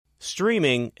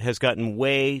Streaming has gotten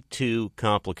way too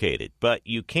complicated, but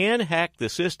you can hack the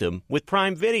system with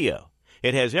Prime Video.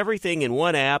 It has everything in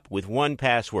one app with one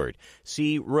password.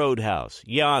 See Roadhouse,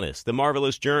 Giannis, The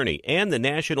Marvelous Journey, and the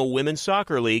National Women's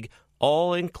Soccer League,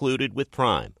 all included with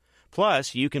Prime.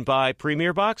 Plus, you can buy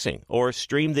Premier Boxing or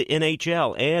stream the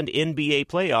NHL and NBA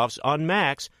playoffs on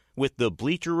Max with the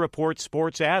Bleacher Report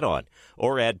Sports add-on,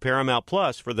 or add Paramount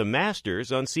Plus for the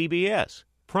Masters on CBS.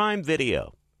 Prime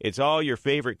Video. It's all your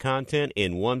favorite content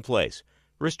in one place.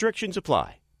 Restrictions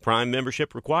apply. Prime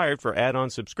membership required for add-on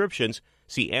subscriptions.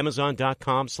 See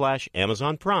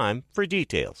Amazon.com/Amazon Prime for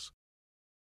details.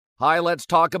 Hi, let's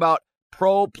talk about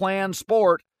Pro Plan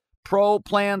Sport. Pro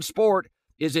Plan Sport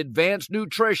is advanced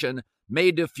nutrition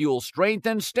made to fuel strength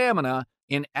and stamina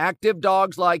in active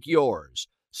dogs like yours.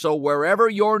 So wherever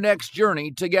your next journey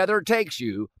together takes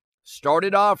you, start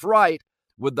it off right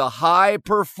with the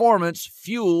high-performance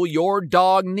fuel your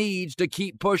dog needs to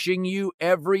keep pushing you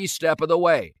every step of the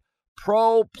way.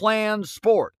 Pro Plan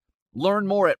Sport. Learn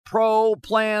more at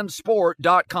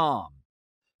ProPlansport.com.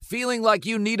 Feeling like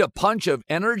you need a punch of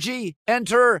energy?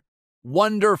 Enter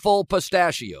Wonderful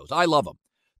Pistachios. I love them.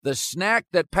 The snack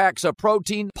that packs a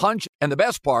protein punch, and the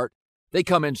best part, they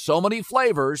come in so many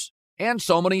flavors and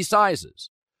so many sizes.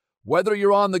 Whether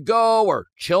you're on the go or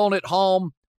chilling at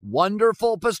home,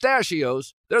 Wonderful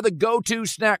Pistachios, they're the go-to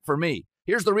snack for me.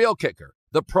 Here's the real kicker,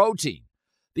 the protein.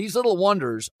 These little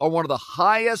wonders are one of the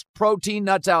highest protein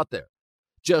nuts out there.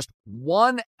 Just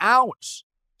 1 ounce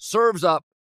serves up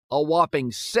a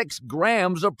whopping 6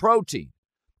 grams of protein,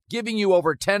 giving you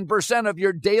over 10% of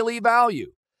your daily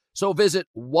value. So visit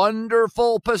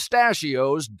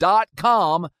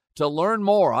WonderfulPistachios.com to learn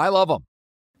more. I love them.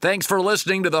 Thanks for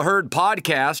listening to the Herd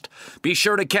Podcast. Be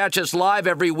sure to catch us live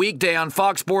every weekday on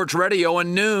Fox Sports Radio at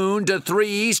noon to 3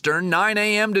 Eastern, 9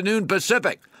 a.m. to noon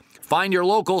Pacific. Find your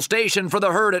local station for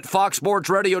the Herd at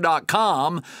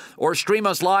foxsportsradio.com or stream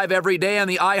us live every day on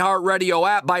the iHeartRadio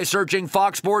app by searching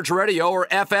Fox Sports Radio or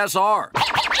FSR. Now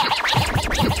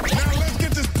let's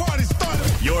get this party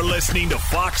started. You're listening to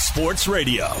Fox Sports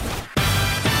Radio.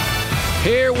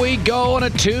 Here we go on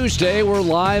a Tuesday. We're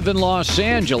live in Los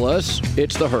Angeles.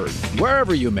 It's the Herd.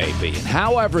 Wherever you may be and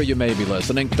however you may be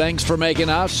listening, thanks for making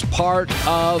us part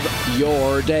of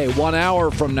your day. 1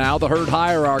 hour from now, the Herd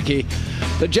hierarchy.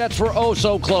 The Jets were oh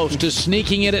so close to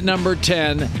sneaking in at number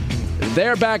 10.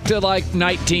 They're back to like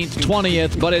 19th,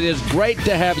 20th, but it is great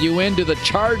to have you into the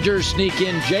Chargers sneak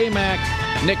in.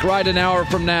 J-Mac, Nick Wright an hour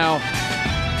from now.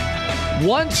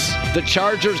 Once the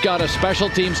Chargers got a special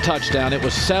teams touchdown, it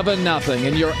was 7-0,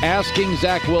 and you're asking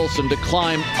Zach Wilson to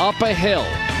climb up a hill.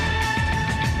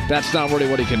 That's not really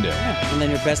what he can do. Yeah. And then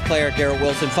your best player, Garrett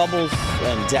Wilson, fumbles,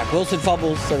 and Zach Wilson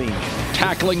fumbles. I mean,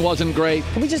 tackling wasn't great.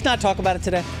 Can we just not talk about it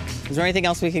today? Is there anything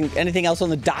else on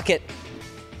the docket?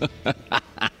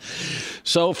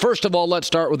 So, first of all, let's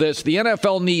start with this. The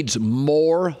NFL needs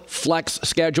more flex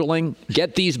scheduling.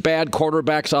 Get these bad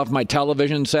quarterbacks off my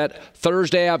television set.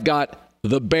 Thursday, I've got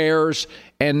the Bears,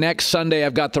 and next Sunday,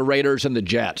 I've got the Raiders and the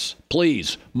Jets.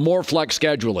 Please, more flex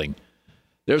scheduling.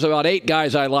 There's about 8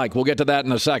 guys I like. We'll get to that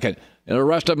in a second. And the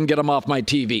rest of them, get them off my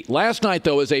TV. Last night,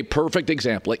 though, is a perfect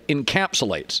example. It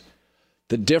encapsulates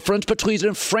the difference between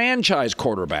a franchise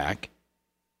quarterback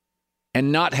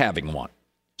and not having one.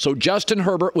 So Justin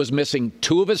Herbert was missing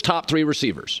 2 of his top 3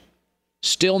 receivers,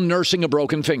 still nursing a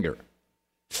broken finger,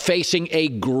 facing a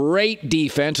great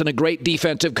defense and a great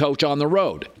defensive coach on the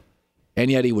road. And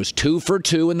yet he was 2 for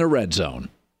 2 in the red zone.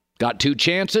 Got 2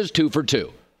 chances, 2 for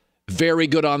 2. Very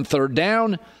good on third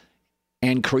down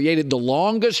and created the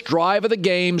longest drive of the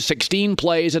game, 16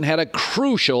 plays, and had a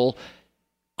crucial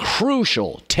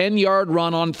 10-yard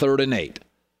run on 3rd and 8.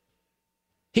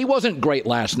 He wasn't great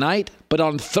last night, but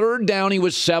on third down, he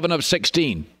was 7 of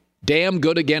 16. Damn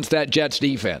good against that Jets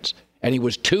defense. And he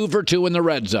was 2 for 2 in the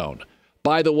red zone.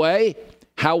 By the way,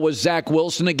 how was Zach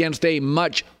Wilson against a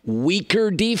much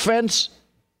weaker defense?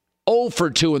 0 for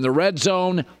 2 in the red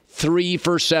zone, 3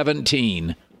 for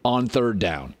 17 on third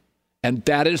down. And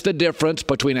that is the difference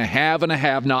between a have and a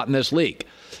have-not in this league.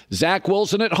 Zach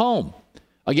Wilson at home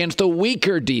against a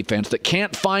weaker defense that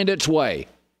can't find its way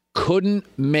couldn't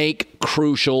make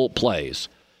crucial plays.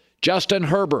 Justin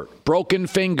Herbert, broken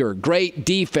finger, great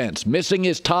defense, missing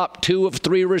his top 2 of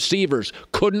 3 receivers,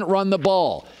 couldn't run the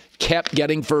ball, kept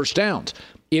getting first downs.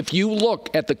 If you look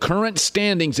at the current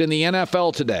standings in the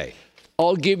NFL today,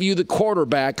 I'll give you the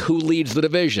quarterback who leads the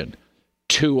division.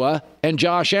 Tua and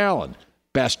Josh Allen,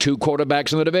 best 2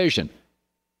 quarterbacks in the division.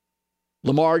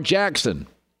 Lamar Jackson,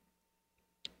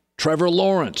 Trevor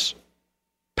Lawrence,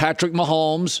 Patrick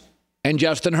Mahomes, and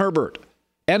Justin Herbert.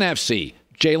 NFC,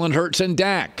 Jalen Hurts and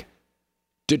Dak.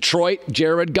 Detroit,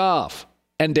 Jared Goff,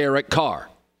 and Derek Carr.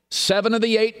 7 of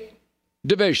the 8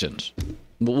 divisions.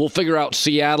 We'll figure out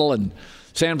Seattle and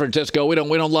San Francisco. We don't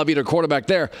love either quarterback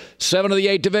there. 7 of the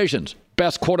 8 divisions.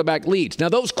 Best quarterback leads. Now,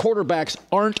 those quarterbacks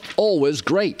aren't always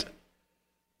great,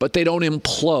 but they don't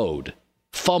implode.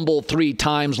 Fumble 3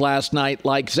 times last night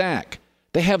like Zach.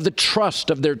 They have the trust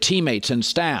of their teammates and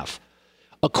staff.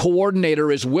 A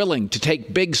coordinator is willing to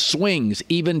take big swings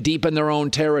even deep in their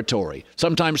own territory,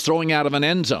 sometimes throwing out of an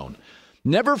end zone.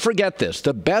 Never forget this.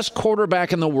 The best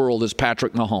quarterback in the world is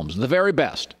Patrick Mahomes, the very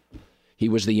best. He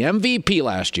was the MVP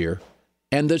last year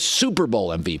and the Super Bowl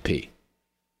MVP.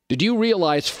 Did you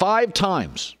realize 5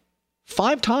 times,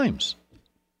 about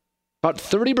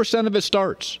 30% of his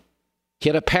starts, he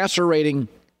had a passer rating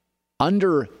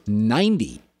under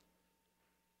 90.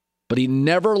 But he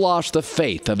never lost the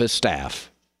faith of his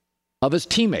staff, of his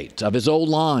teammates, of his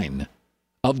O-line,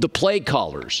 of the play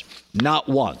callers. Not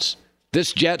once.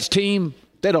 This Jets team,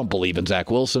 they don't believe in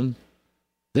Zach Wilson.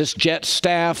 This Jets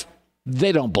staff,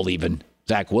 they don't believe in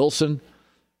Zach Wilson.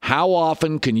 How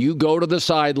often can you go to the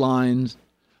sidelines,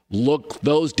 look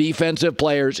those defensive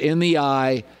players in the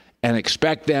eye, and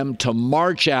expect them to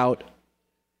march out,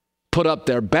 put up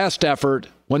their best effort,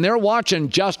 when they're watching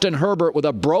Justin Herbert with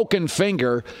a broken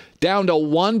finger down to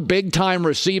one big-time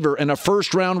receiver and a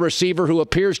first-round receiver who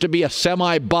appears to be a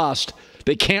semi-bust?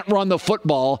 They can't run the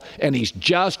football, and he's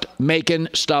just making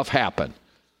stuff happen.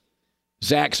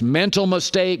 Zach's mental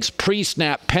mistakes,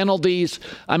 pre-snap penalties.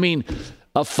 I mean,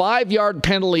 a 5-yard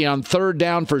penalty on 3rd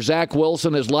down for Zach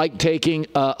Wilson is like taking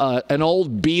an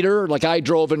old beater like I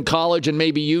drove in college and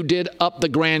maybe you did up the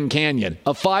Grand Canyon.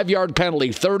 A 5-yard penalty,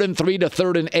 3rd and 3 to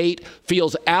 3rd and 8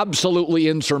 feels absolutely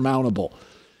insurmountable.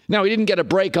 Now, he didn't get a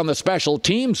break on the special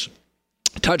teams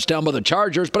touchdown by the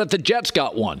Chargers, but if the Jets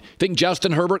got one, think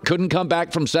Justin Herbert couldn't come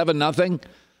back from 7-0?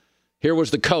 Here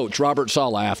was the coach, Robert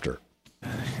Saleh, after.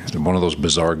 One of those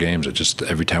bizarre games that just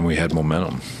every time we had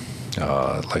momentum.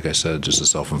 Like I said, just a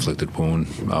self-inflicted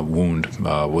wound.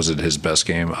 Was it his best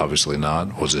game? Obviously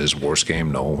not. Was it his worst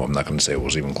game? No, I'm not going to say it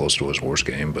was even close to his worst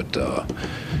game, but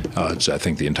I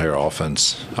think the entire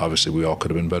offense, obviously we all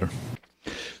could have been better.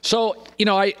 So,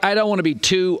 I don't want to be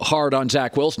too hard on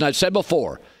Zach Wilson. I've said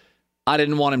before, I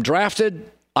didn't want him drafted.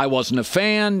 I wasn't a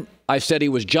fan. I said he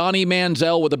was Johnny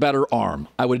Manziel with a better arm.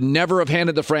 I would never have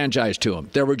handed the franchise to him.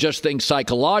 There were just things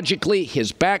psychologically,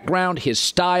 his background, his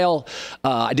style.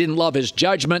 I didn't love his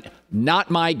judgment. Not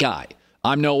my guy.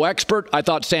 I'm no expert. I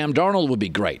thought Sam Darnold would be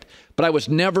great. But I was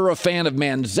never a fan of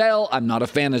Manziel. I'm not a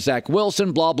fan of Zach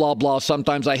Wilson, blah, blah, blah.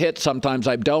 Sometimes I hit, sometimes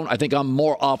I don't. I think I'm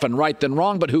more often right than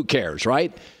wrong, but who cares,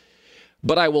 right?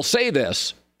 But I will say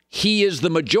this. He is the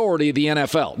majority of the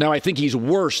NFL. Now, I think he's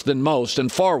worse than most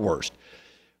and far worse.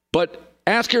 But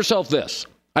ask yourself this.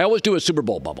 I always do a Super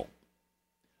Bowl bubble.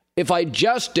 If I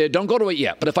just did, don't go to it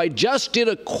yet, but if I just did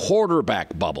a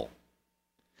quarterback bubble,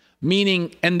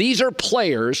 meaning, and these are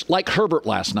players like Herbert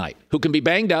last night, who can be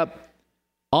banged up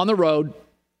on the road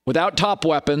without top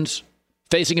weapons,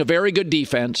 facing a very good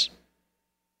defense,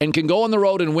 and can go on the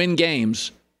road and win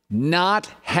games,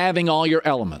 not having all your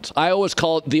elements. I always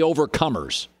call it the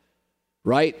overcomers,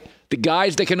 right? The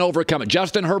guys that can overcome it.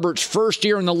 Justin Herbert's first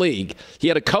year in the league, he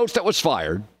had a coach that was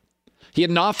fired. He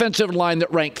had an offensive line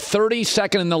that ranked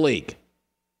 32nd in the league.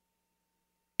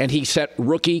 And he set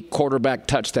rookie quarterback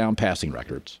touchdown passing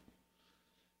records.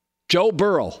 Joe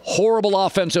Burrow, horrible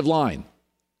offensive line,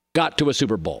 got to a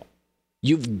Super Bowl.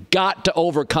 You've got to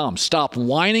overcome. Stop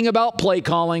whining about play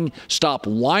calling. Stop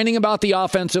whining about the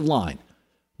offensive line.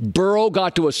 Burrow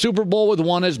got to a Super Bowl with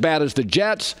one as bad as the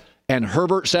Jets, and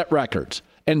Herbert set records.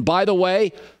 And by the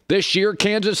way, this year,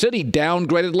 Kansas City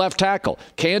downgraded left tackle.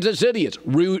 Kansas City has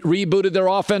rebooted their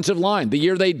offensive line. The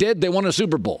year they did, they won a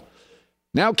Super Bowl.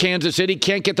 Now Kansas City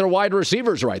can't get their wide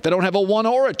receivers right. They don't have a 1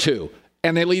 or a 2,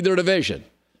 and they lead their division.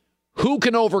 Who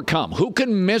can overcome? Who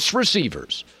can miss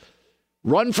receivers?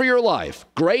 Run for your life.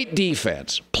 Great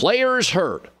defense. Players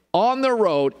hurt. On the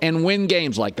road and win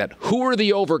games like that. Who are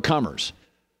the overcomers?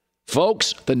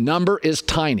 Folks, the number is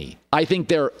tiny. I think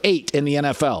there are 8 in the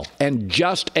NFL, and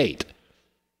just 8.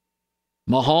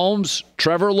 Mahomes,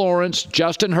 Trevor Lawrence,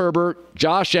 Justin Herbert,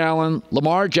 Josh Allen,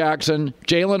 Lamar Jackson,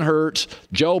 Jalen Hurts,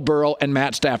 Joe Burrow, and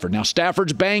Matt Stafford. Now,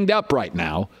 Stafford's banged up right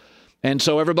now, and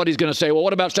so everybody's going to say, well,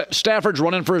 what about Stafford's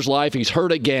running for his life? He's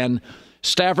hurt again.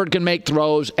 Stafford can make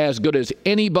throws as good as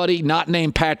anybody not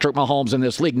named Patrick Mahomes in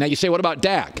this league. Now, you say, what about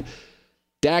Dak?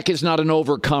 Dak is not an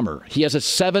overcomer. He has a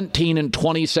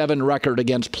 17-27 record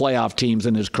against playoff teams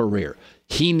in his career.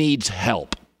 He needs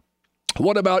help.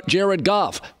 What about Jared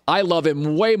Goff? I love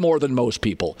him way more than most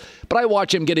people, but I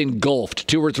watch him get engulfed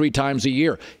 2 or 3 times a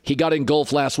year. He got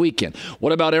engulfed last weekend.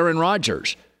 What about Aaron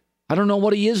Rodgers? I don't know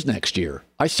what he is next year.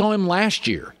 I saw him last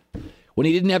year when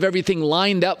he didn't have everything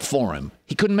lined up for him.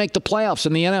 He couldn't make the playoffs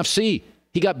in the NFC.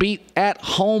 He got beat at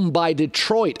home by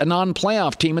Detroit, a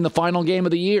non-playoff team, in the final game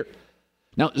of the year.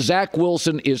 Now, Zach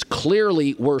Wilson is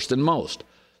clearly worse than most,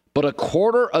 but a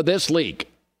quarter of this league,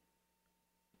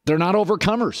 they're not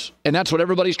overcomers, and that's what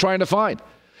everybody's trying to find.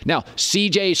 Now,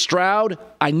 C.J. Stroud,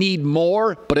 I need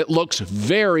more, but it looks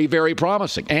very, very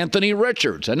promising. Anthony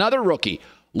Richards, another rookie,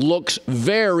 looks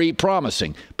very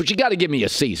promising. But you got to give me a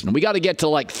season. We got to get to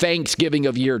like Thanksgiving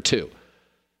of year 2.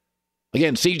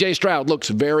 Again, C.J. Stroud looks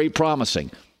very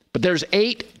promising. But there's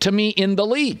 8 to me in the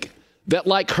league that,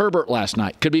 like Herbert last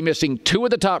night, could be missing 2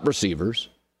 of the top receivers,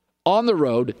 on the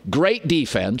road, great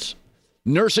defense,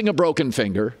 nursing a broken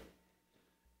finger,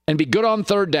 and be good on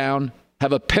third down,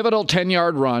 have a pivotal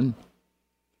 10-yard run,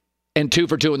 and 2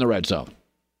 for 2 in the red zone.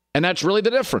 And that's really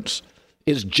the difference,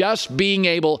 is just being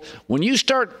able, when you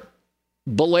start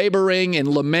belaboring and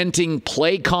lamenting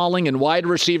play calling and wide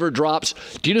receiver drops,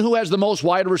 do you know who has the most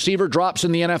wide receiver drops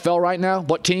in the NFL right now?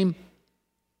 What team?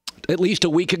 At least a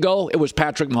week ago, it was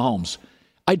Patrick Mahomes.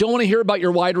 I don't want to hear about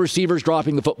your wide receivers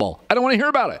dropping the football. I don't want to hear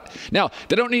about it. Now,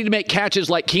 they don't need to make catches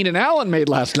like Keenan Allen made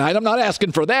last night. I'm not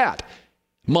asking for that.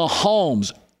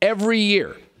 Mahomes, every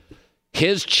year,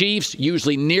 his Chiefs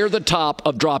usually near the top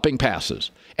of dropping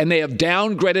passes. And they have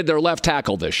downgraded their left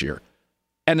tackle this year.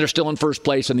 And they're still in first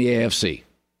place in the AFC,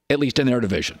 at least in their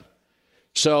division.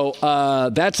 So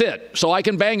that's it. So I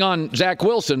can bang on Zach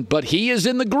Wilson, but he is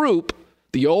in the group,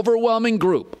 the overwhelming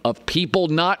group of people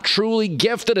not truly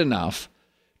gifted enough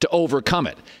to overcome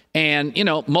it. And, you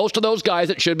know, most of those guys,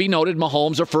 it should be noted,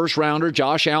 Mahomes a first rounder,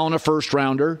 Josh Allen a first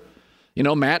rounder. You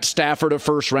know, Matt Stafford, a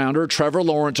first-rounder. Trevor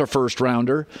Lawrence, a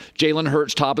first-rounder. Jalen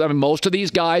Hurts, top. I mean, most of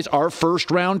these guys are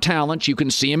first-round talents. You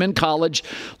can see them in college.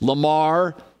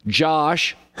 Lamar,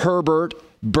 Josh, Herbert,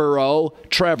 Burrow,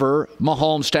 Trevor,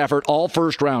 Mahomes, Stafford, all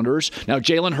first-rounders. Now,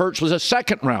 Jalen Hurts was a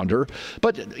second-rounder.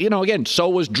 But, you know, again, so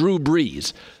was Drew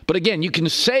Brees. But, again, you can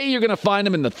say you're going to find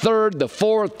them in the 3rd, the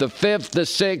 4th, the 5th, the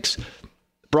 6th.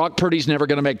 Brock Purdy's never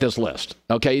going to make this list.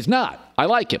 Okay, he's not. I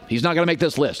like him. He's not going to make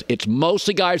this list. It's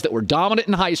mostly guys that were dominant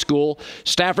in high school.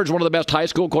 Stafford's one of the best high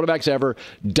school quarterbacks ever.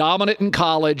 Dominant in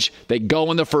college. They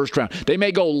go in the first round. They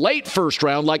may go late first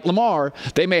round like Lamar.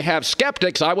 They may have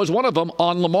skeptics. I was one of them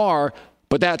on Lamar,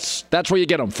 but that's where you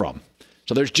get them from.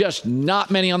 So there's just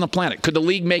not many on the planet. Could the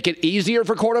league make it easier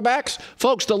for quarterbacks?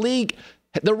 Folks, the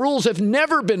rules have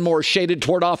never been more shaded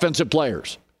toward offensive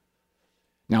players.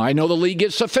 Now, I know the league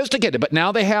is sophisticated, but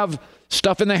now they have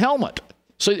stuff in the helmet.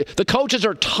 So the coaches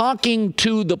are talking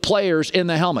to the players in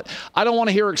the helmet. I don't want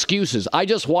to hear excuses. I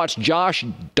just watched Josh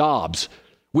Dobbs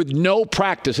with no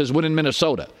practices win in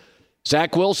Minnesota.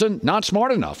 Zach Wilson, not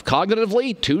smart enough.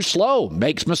 Cognitively, too slow.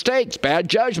 Makes mistakes. Bad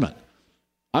judgment.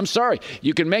 I'm sorry.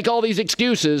 You can make all these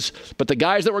excuses, but the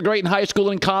guys that were great in high school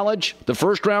and college, the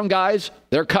first-round guys,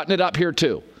 they're cutting it up here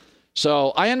too. So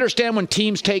I understand when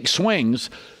teams take swings,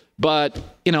 but,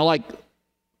 you know, like,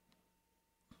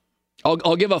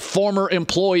 I'll give a former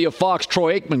employee of Fox,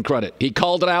 Troy Aikman, credit. He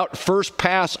called it out, first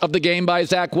pass of the game by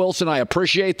Zach Wilson. I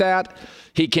appreciate that.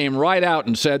 He came right out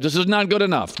and said, this is not good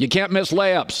enough. You can't miss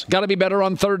layups. Got to be better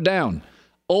on third down.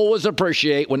 Always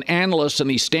appreciate when analysts in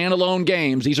these standalone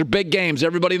games, these are big games,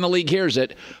 everybody in the league hears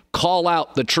it, call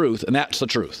out the truth, and that's the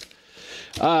truth.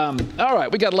 All right,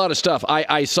 we got a lot of stuff.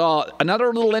 I saw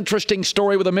another little interesting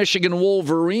story with the Michigan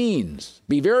Wolverines.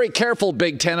 Be very careful,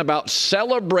 Big Ten, about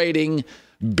celebrating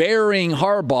burying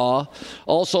Harbaugh.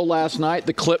 Also last night,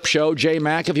 the clip show. J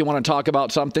Mac, if you want to talk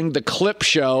about something, the clip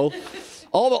show.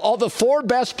 All the 4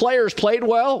 best players played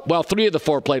well. Well, 3 of the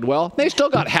 4 played well. They still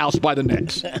got housed by the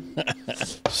Knicks.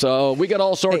 So we got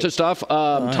all sorts of stuff.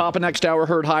 Top of next hour,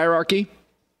 Herd Hierarchy.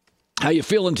 How you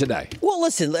feeling today? Well,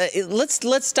 listen,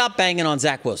 let's stop banging on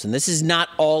Zach Wilson. This is not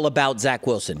all about Zach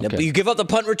Wilson. Okay. You give up the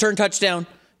punt return touchdown,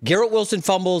 Garrett Wilson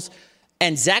fumbles,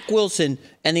 and Zach Wilson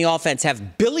and the offense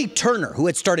have Billy Turner, who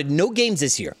had started no games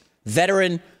this year,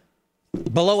 veteran,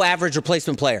 below average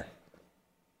replacement player,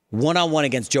 one-on-one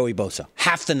against Joey Bosa,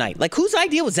 half the night. Like, whose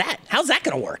idea was that? How's that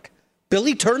going to work?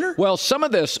 Billy Turner? Well, some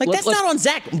of this... that's not on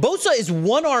Zach. Bosa is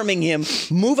one-arming him,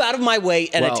 move out of my way,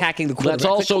 and attacking the quarterback. Let's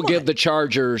also give the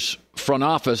Chargers front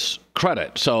office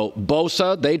credit. So,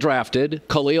 Bosa, they drafted.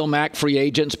 Khalil Mack, free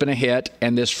agent's been a hit.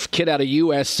 And this kid out of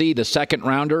USC, the second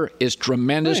rounder, is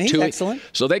tremendous. He's excellent.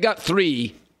 So, they got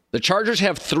 3 The Chargers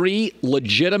have 3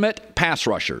 legitimate pass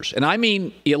rushers. And I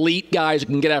mean elite guys who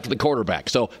can get after the quarterback.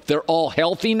 So they're all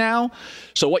healthy now.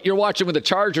 So what you're watching with the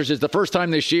Chargers is the first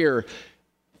time this year,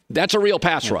 that's a real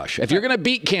pass rush. If you're going to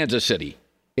beat Kansas City,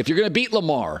 if you're going to beat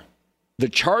Lamar, the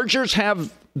Chargers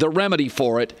have the remedy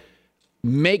for it.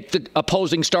 Make the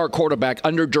opposing star quarterback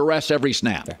under duress every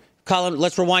snap. Colin,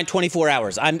 let's rewind 24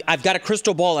 hours. I've got a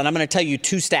crystal ball, and I'm going to tell you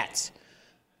 2 stats.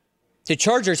 The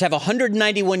Chargers have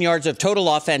 191 yards of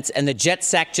total offense, and the Jets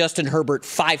sacked Justin Herbert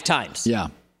 5 times. Yeah.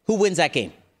 Who wins that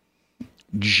game?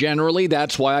 Generally,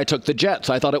 that's why I took the Jets.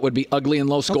 I thought it would be ugly and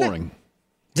low scoring. Okay.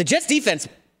 The Jets defense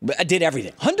did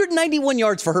everything. 191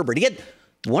 yards for Herbert. He had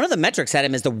one of the metrics had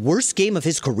him as the worst game of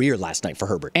his career last night for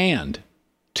Herbert. And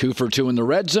 2 for 2 in the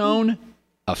red zone,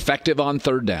 effective on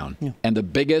third down, and the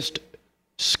biggest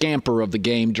scamper of the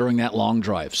game during that long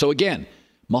drive. So again,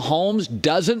 Mahomes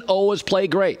doesn't always play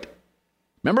great.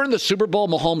 Remember in the Super Bowl,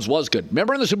 Mahomes was good.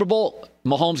 Remember in the Super Bowl,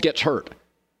 Mahomes gets hurt,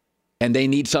 and they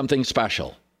need something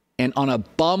special. And on a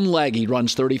bum leg, he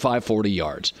runs 35, 40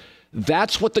 yards.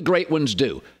 That's what the great ones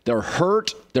do. They're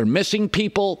hurt. They're missing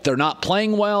people. They're not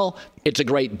playing well. It's a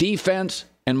great defense,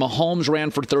 and Mahomes ran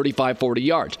for 35, 40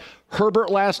 yards. Herbert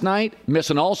last night,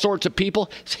 missing all sorts of people.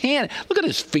 His hand, look at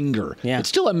his finger. Yeah. It's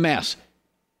still a mess.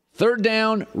 Third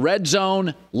down, red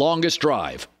zone, longest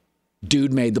drive.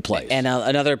 Dude made the play. And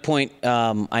another point,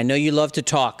 I know you love to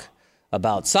talk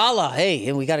about Saleh.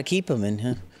 Hey, we got to keep him.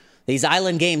 And these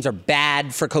island games are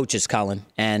bad for coaches, Colin.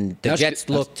 And the Jets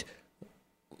looked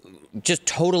just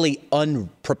totally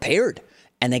unprepared.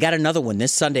 And they got another one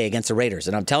this Sunday against the Raiders.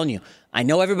 And I'm telling you, I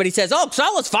know everybody says, oh,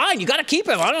 Saleh's fine. You got to keep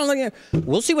him. I don't know.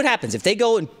 We'll see what happens. If they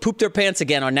go and poop their pants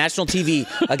again on national TV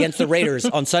against the Raiders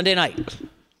on Sunday night,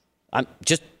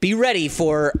 just be ready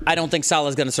for, I don't think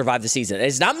Saleh's going to survive the season.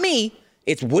 It's not me.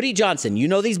 It's Woody Johnson. You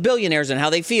know these billionaires and how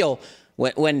they feel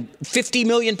when 50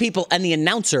 million people and the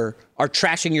announcer are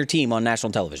trashing your team on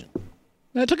national television.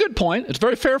 That's a good point. It's a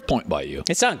very fair point by you.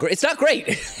 It's not great. It's not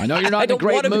great. I know you're not in a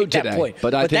great mood today. Point,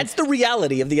 but that's the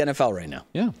reality of the NFL right now.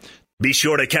 Yeah. Be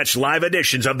sure to catch live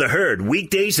editions of The Herd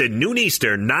weekdays at noon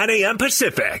Eastern, 9 a.m.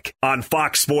 Pacific on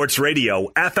Fox Sports Radio,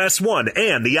 FS1,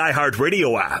 and the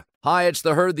iHeartRadio app. Hi, it's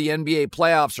The Herd. The NBA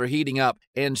playoffs are heating up,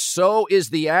 and so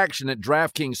is the action at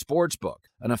DraftKings Sportsbook,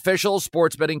 an official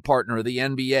sports betting partner of the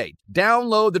NBA.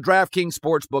 Download the DraftKings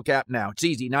Sportsbook app now. It's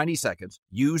easy, 90 seconds.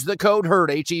 Use the code HERD,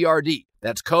 H-E-R-D.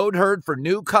 That's code HERD for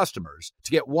new customers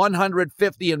to get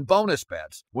 $150 in bonus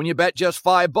bets when you bet just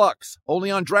 $5. Only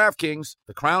on DraftKings.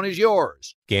 The crown is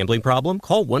yours. Gambling problem?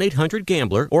 Call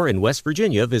 1-800-GAMBLER or in West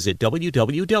Virginia, visit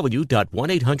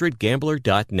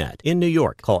www.1800gambler.net. In New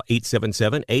York, call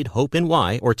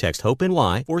 877-8-HOPE-NY or text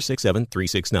HOPE-NY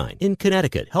 467-369. In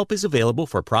Connecticut, help is available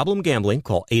for problem gambling.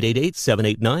 Call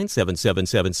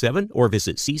 888-789-7777 or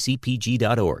visit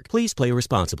ccpg.org. Please play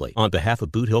responsibly. On behalf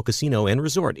of Boot Hill Casino and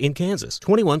Resort in Kansas,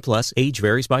 21 plus, age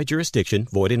varies by jurisdiction,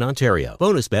 void in Ontario.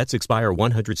 Bonus bets expire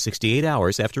 168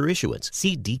 hours after issuance.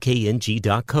 See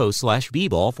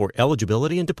dkng.co/bball for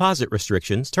eligibility and deposit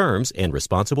restrictions, terms, and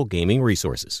responsible gaming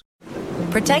resources.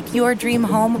 Protect your dream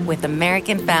home with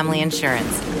American Family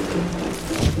Insurance.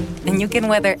 And you can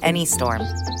weather any storm.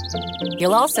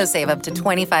 You'll also save up to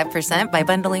 25% by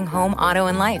bundling home, auto,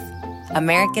 and life.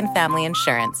 American Family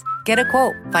Insurance. Get a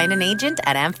quote. Find an agent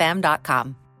at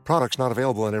amfam.com. Products not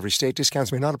available in every state.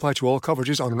 Discounts may not apply to all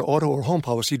coverages on an auto or home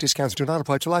policy. Discounts do not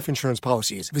apply to life insurance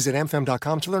policies. Visit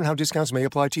amfam.com to learn how discounts may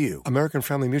apply to you. American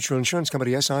Family Mutual Insurance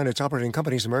Company, SI, and its operating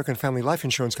companies, American Family Life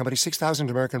Insurance Company,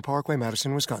 6000 American Parkway,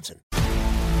 Madison, Wisconsin.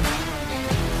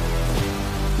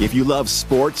 If you love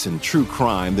sports and true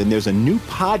crime, then there's a new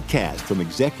podcast from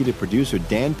executive producer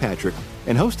Dan Patrick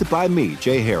and hosted by me,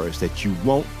 Jay Harris, that you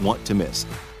won't want to miss.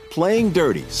 Playing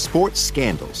Dirty: Sports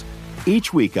Scandals.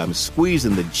 Each week, I'm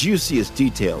squeezing the juiciest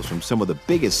details from some of the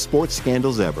biggest sports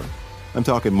scandals ever. I'm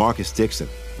talking Marcus Dixon,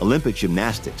 Olympic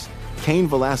gymnastics, Cain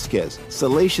Velasquez,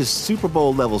 salacious Super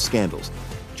Bowl-level scandals.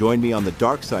 Join me on the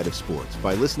dark side of sports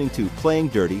by listening to Playing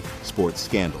Dirty: Sports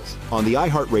Scandals on the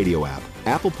iHeartRadio app,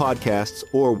 Apple Podcasts,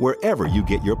 or wherever you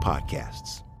get your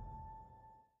podcasts.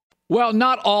 Well,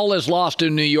 not all is lost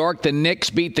in New York. The Knicks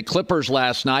beat the Clippers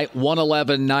last night,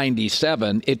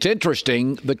 111-97. It's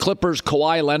interesting. The Clippers,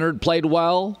 Kawhi Leonard played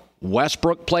well.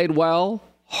 Westbrook played well.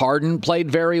 Harden played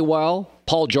very well.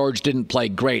 Paul George didn't play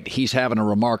great. He's having a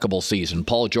remarkable season.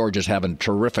 Paul George is having a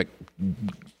terrific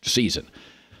season.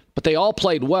 But they all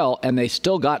played well, and they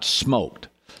still got smoked.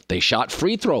 They shot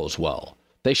free throws well.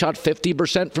 They shot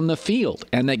 50% from the field,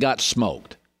 and they got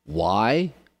smoked.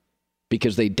 Why?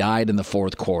 Because they died in the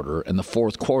fourth quarter, and the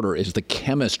fourth quarter is the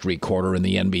chemistry quarter in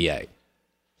the NBA.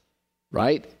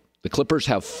 Right? The Clippers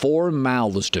have 4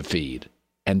 mouths to feed.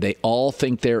 and they all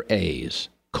think they're A's.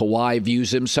 Kawhi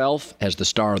views himself as the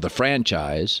star of the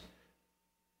franchise.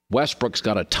 Westbrook's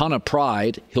got a ton of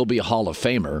pride. He'll be a Hall of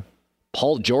Famer.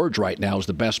 Paul George right now is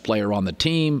the best player on the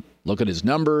team. Look at his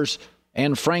numbers.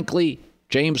 And frankly,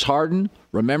 James Harden,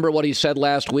 remember what he said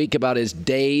last week about his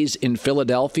days in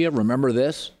Philadelphia? Remember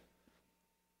this?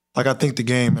 Like, I think the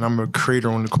game, and I'm a creator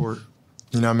on the court.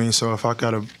 You know what I mean? So if I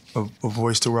got a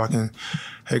voice to where I can,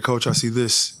 hey, coach, I see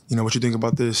this. You know, what you think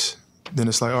about this? Then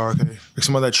it's like, oh, okay. Like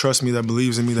somebody that trusts me, that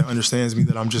believes in me, that understands me,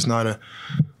 that I'm just not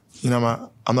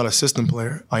I'm not a system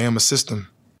player. I am a system.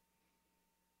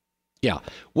 Yeah.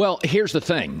 Well, here's the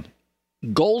thing.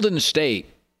 Golden State,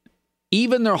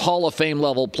 even their Hall of Fame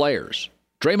level players,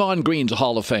 Draymond Green's a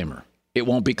Hall of Famer. It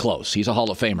won't be close. He's a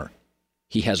Hall of Famer.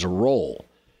 He has a role.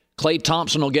 Klay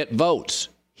Thompson will get votes.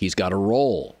 He's got a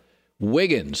role.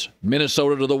 Wiggins,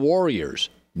 Minnesota to the Warriors,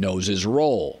 knows his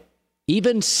role.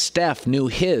 Even Steph knew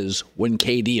his when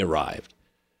KD arrived.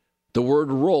 The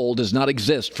word role does not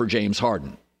exist for James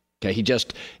Harden. Okay,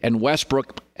 and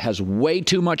Westbrook has way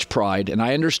too much pride, and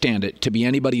I understand it, to be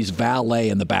anybody's valet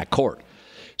in the backcourt.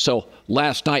 So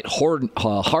last night,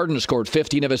 Harden scored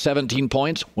 15 of his 17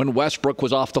 points when Westbrook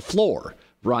was off the floor,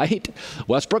 right?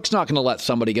 Westbrook's not going to let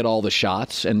somebody get all the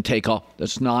shots and take off.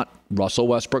 That's not Russell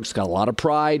Westbrook's got a lot of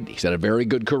pride. He's had a very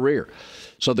good career.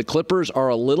 So the Clippers are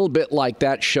a little bit like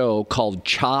that show called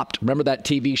Chopped. Remember that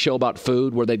TV show about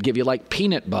food where they'd give you like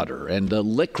peanut butter and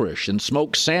licorice and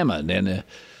smoked salmon? And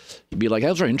you'd be like,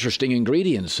 those are interesting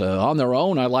ingredients. On their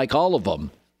own, I like all of them.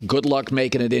 Good luck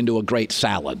making it into a great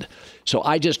salad. So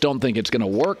I just don't think it's going to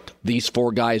work. These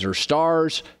four guys are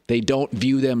stars. They don't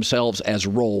view themselves as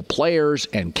role players,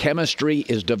 and chemistry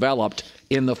is developed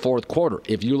in the fourth quarter.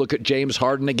 If you look at James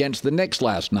Harden against the Knicks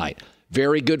last night,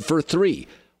 very good for three.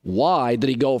 Why did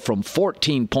he go from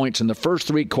 14 points in the first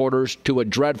three quarters to a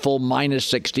dreadful minus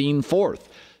 16 fourth?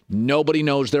 Nobody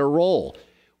knows their role,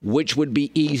 which would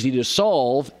be easy to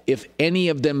solve if any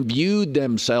of them viewed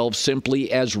themselves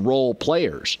simply as role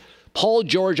players. Paul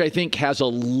George, I think, has a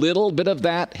little bit of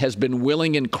that, has been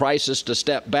willing in crisis to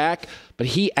step back, but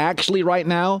he actually right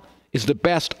now is the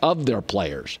best of their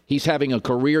players. He's having a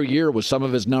career year with some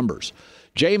of his numbers.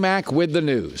 J-Mac with the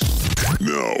news.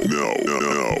 No.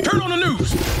 Turn on the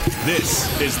news.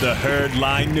 This is the Herd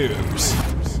Line News.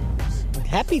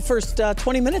 Happy first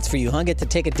 20 minutes for you, huh? Get to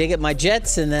take a dig at my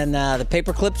Jets and then the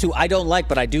Paper Clips, who I don't like,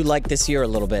 but I do like this year a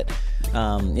little bit.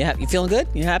 Yeah, you feeling good?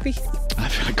 You happy?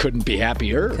 I couldn't be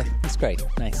happier. Okay, that's great.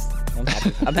 Nice. I'm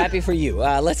happy. I'm happy for you.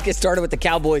 Let's get started with the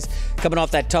Cowboys coming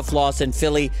off that tough loss in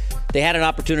Philly. They had an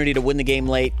opportunity to win the game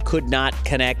late, could not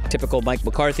connect. Typical Mike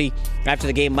McCarthy. After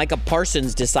the game, Micah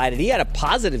Parsons decided he had a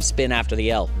positive spin after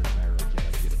the L.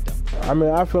 I mean,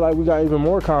 I feel like we got even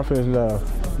more confidence now.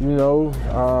 You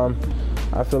know,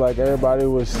 I feel like everybody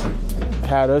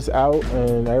had us out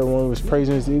and everyone was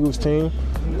praising this Eagles team.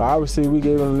 But obviously, we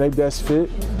gave them their best fit,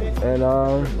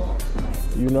 and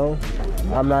you know,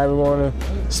 I'm not even going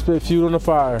to spit fuel on the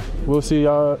fire. We'll see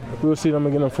them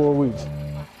again in 4 weeks.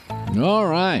 All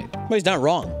right. Well, he's not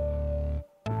wrong.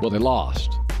 Well, they lost.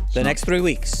 The next 3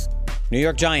 weeks. New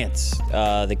York Giants.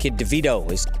 The kid DeVito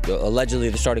is allegedly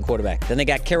the starting quarterback. Then they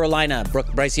got Carolina,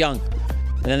 Bryce Young.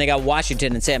 And then they got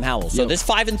Washington and Sam Howell. So this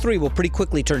 5-3 will pretty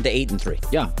quickly turn to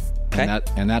 8-3. Yeah. Okay.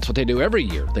 And that's what they do every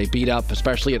year. They beat up,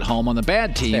 especially at home, on the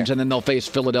bad teams, and then they'll face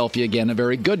Philadelphia again, a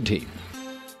very good team.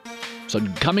 So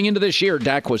coming into this year,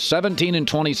 Dak was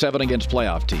 17-27 against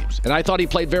playoff teams. And I thought he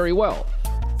played very well.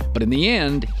 But in the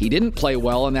end, he didn't play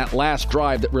well in that last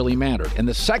drive that really mattered. And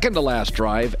the second to last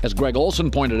drive, as Greg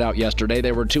Olson pointed out yesterday,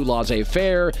 they were too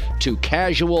laissez-faire, too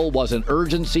casual, wasn't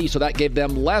urgency, so that gave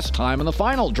them less time in the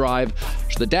final drive.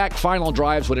 So the Dak final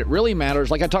drives, when it really matters,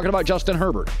 like I talked about Justin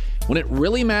Herbert, when it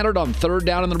really mattered on third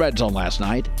down in the red zone last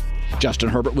night, Justin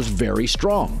Herbert was very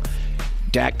strong.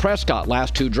 Dak Prescott,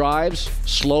 last two drives,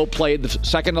 slow played the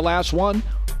second to last one,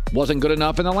 wasn't good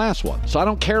enough in the last one. So I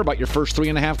don't care about your first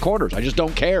 3.5 quarters. I just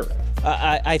don't care.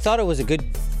 I thought it was a good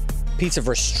piece of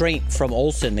restraint from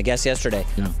Olsen, the guest yesterday,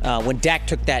 when Dak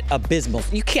took that abysmal.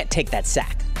 You can't take that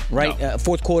sack, right? No.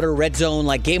 Fourth quarter, red zone,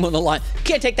 like game on the line. You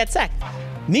can't take that sack.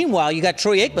 Meanwhile, you got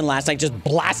Troy Aikman last night just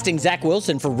blasting Zach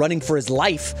Wilson for running for his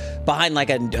life behind like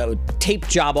a tape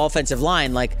job offensive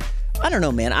line. Like, I don't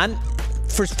know, man.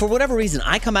 For whatever reason,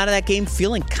 I come out of that game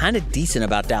feeling kind of decent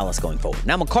about Dallas going forward.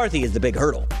 Now, McCarthy is the big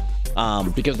hurdle.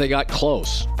 Because they got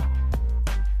close.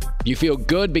 You feel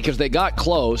good because they got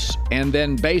close and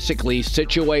then basically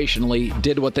situationally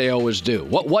did what they always do.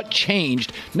 What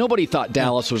changed? Nobody thought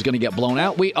Dallas was going to get blown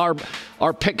out.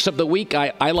 Our picks of the week,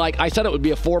 I said it would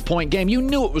be a 4-point game. You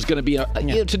knew it was going to be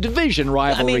it's a division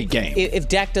rivalry game. If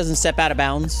Dak doesn't step out of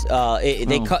bounds,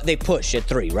 they push at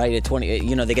 3, right? At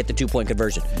 20, they get the 2-point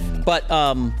conversion. But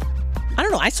I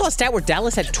don't know. I saw a stat where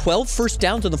Dallas had 12 first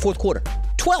downs in the fourth quarter.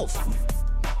 12.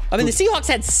 I mean, the Seahawks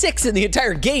had 6 in the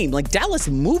entire game. Like, Dallas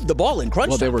moved the ball in crunch time.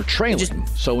 Well, they were trailing.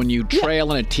 So when you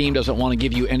trail and a team doesn't want to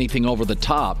give you anything over the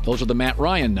top, those are the Matt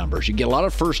Ryan numbers. You get a lot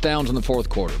of first downs in the fourth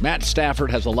quarter. Matt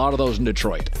Stafford has a lot of those in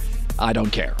Detroit. I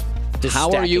don't care. How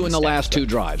are you in the last 2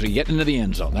 drives? Are you getting into the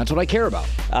end zone? That's what I care about.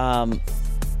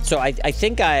 So I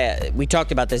think we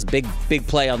talked about this big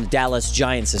play on the Dallas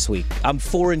Giants this week. I'm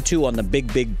 4-2 on the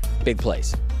big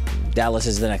plays. Dallas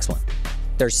is the next one.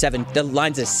 The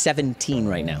line's at 17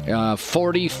 right now.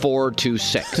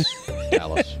 44-6,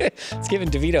 Dallas. It's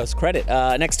giving DeVito's credit.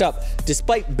 Next up,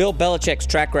 despite Bill Belichick's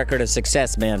track record of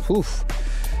success, man,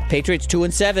 Patriots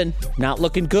 2-7, not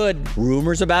looking good.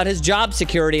 Rumors about his job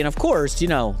security, and of course,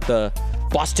 the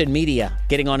Boston media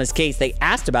getting on his case. They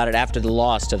asked about it after the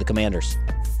loss to the Commanders.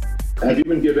 Have you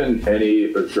been given any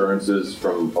assurances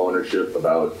from ownership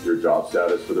about your job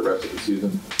status for the rest of the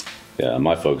season? Yeah,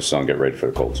 my focus is on getting ready for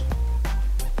the Colts.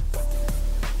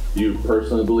 Do you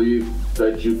personally believe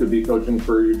that you could be coaching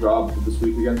for your job this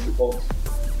week against the Colts?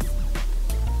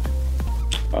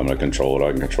 I'm going to control what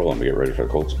I can control. I'm going to get ready for the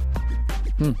Colts.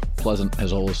 Pleasant,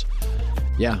 as always.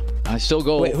 Yeah, I still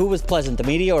go. Wait, who was pleasant, the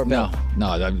media or Bill?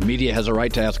 No, the media has a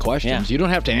right to ask questions. Yeah. You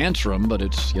don't have to answer them, but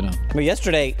it's, Well,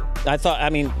 yesterday,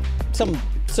 some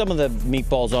of the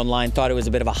meatballs online thought it was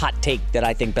a bit of a hot take that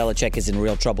I think Belichick is in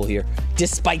real trouble here,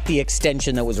 despite the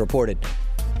extension that was reported.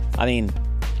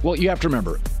 Well, you have to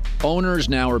remember, owners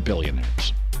now are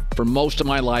billionaires. For most of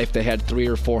my life, they had $300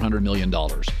 or $400 million.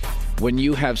 When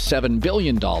you have $7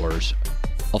 billion,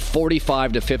 a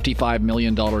 $45 to $55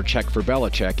 million check for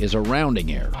Belichick is a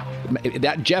rounding error.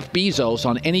 That Jeff Bezos,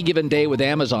 on any given day with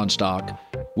Amazon stock,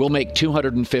 will make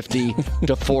 $250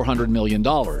 to $400 million.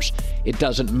 It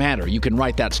doesn't matter. You can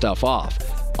write that stuff off.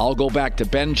 I'll go back to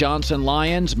Ben Johnson,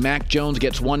 Lions. Mac Jones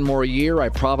gets 1 more year. I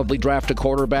probably draft a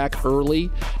quarterback early.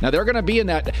 Now, they're going to be in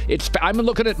that. I'm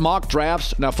looking at mock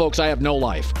drafts. Now, folks, I have no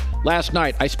life. Last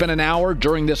night, I spent an hour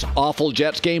during this awful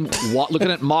Jets game looking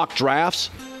at mock drafts.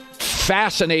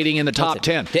 Fascinating in the top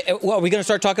 10. Well, are we going to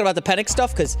start talking about the Penix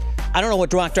stuff? Because I don't know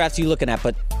what mock drafts you're looking at,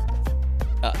 but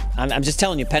I'm just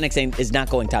telling you, Penix is not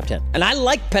going top 10. And I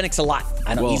like Penix a lot.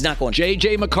 He's not going.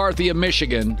 J.J. McCarthy of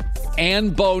Michigan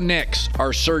and Bo Nix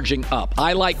are surging up.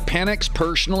 I like Penix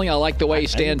personally. I like the way he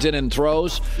stands in and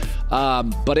throws.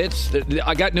 But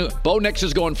I got new. Bo Nix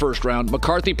is going first round.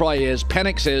 McCarthy probably is.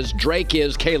 Penix is. Drake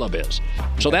is. Caleb is.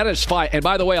 So that is fine. And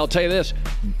by the way, I'll tell you this.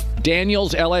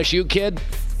 Daniels, LSU kid,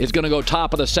 is going to go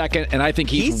top of the second, and I think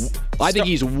he's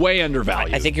way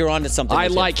undervalued. I think you're on to something. I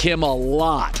like him a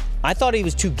lot. I thought he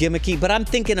was too gimmicky, but I'm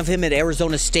thinking of him at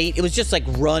Arizona State. It was just like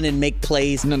run and make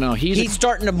plays. No, he's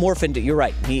starting to morph into. You're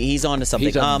right. He's on to something.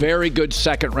 He's a very good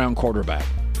second-round quarterback.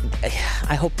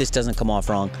 I hope this doesn't come off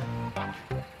wrong.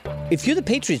 If you're the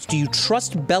Patriots, do you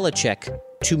trust Belichick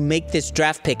to make this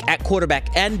draft pick at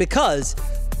quarterback? And because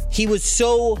he was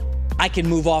so, I can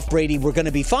move off Brady, we're going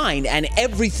to be fine. And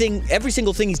every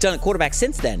single thing he's done at quarterback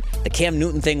since then, the Cam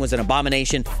Newton thing was an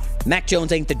abomination. Mac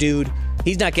Jones ain't the dude.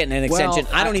 He's not getting an extension.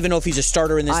 I don't even know if he's a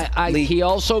starter in this league. He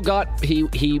also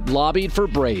he lobbied for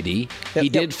Brady. He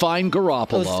did find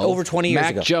Garoppolo. It was over 20 years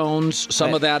ago. Mac Jones,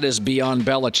 some of that is beyond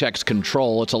Belichick's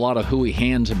control. It's a lot of who he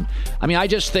hands him. I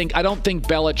don't think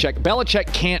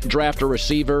Belichick can't draft a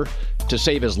receiver to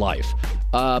save his life.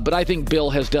 But I think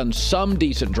Bill has done some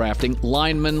decent drafting.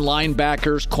 Linemen,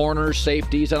 linebackers, corners,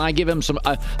 safeties, and I give him some.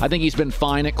 I think he's been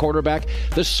fine at quarterback.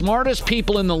 The smartest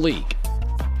people in the league.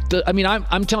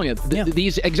 I'm telling you,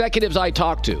 these executives I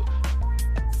talk to,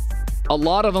 a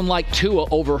lot of them like Tua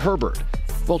over Herbert.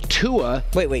 Well, Tua.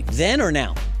 Wait, then or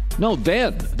now? No,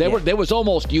 then. There was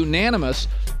almost unanimous.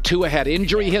 Tua had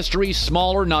injury history,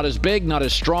 smaller, not as big, not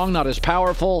as strong, not as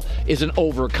powerful, is an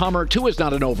overcomer. Tua's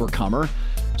not an overcomer.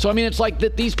 So, it's like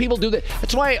that these people do that.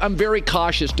 That's why I'm very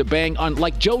cautious to bang on,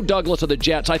 like Joe Douglas of the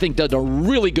Jets, I think did a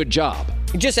really good job.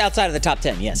 Just outside of the top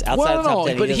 10, yes. Outside of the top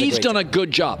 10. But he's done a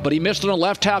good job. But he missed on a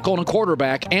left tackle and a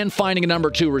quarterback and finding a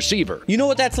number 2 receiver. You know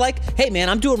what that's like? Hey, man,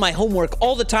 I'm doing my homework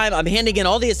all the time. I'm handing in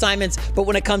all the assignments. But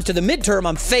when it comes to the midterm,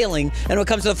 I'm failing. And when it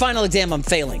comes to the final exam, I'm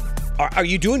failing. Are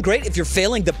you doing great if you're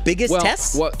failing the biggest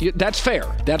tests? Well, that's fair.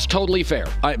 That's totally fair.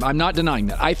 I'm not denying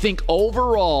that. I think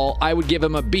overall I would give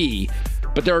him a B,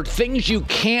 but there are things you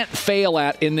can't fail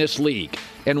at in this league,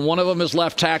 and one of them is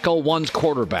left tackle, one's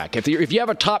quarterback. If you have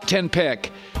a top 10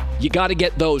 pick, you got to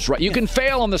get those right. You can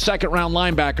fail on the second-round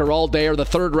linebacker all day or the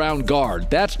third-round guard.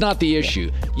 That's not the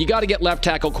issue. You got to get left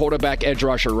tackle, quarterback, edge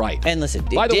rusher right. And listen,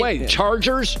 by the way,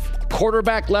 Chargers,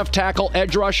 quarterback, left tackle,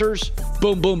 edge rushers,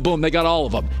 boom, boom, boom. They got all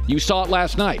of them. You saw it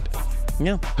last night.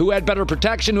 Yeah. Who had better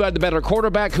protection? Who had the better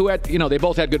quarterback? Who had, they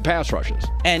both had good pass rushes.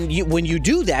 And when you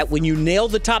do that, when you nail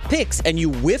the top picks and you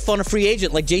whiff on a free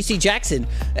agent like J.C. Jackson,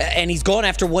 and he's gone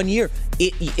after 1 year,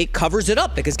 it covers it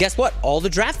up because guess what? All the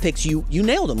draft picks, you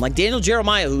nailed them. Like Daniel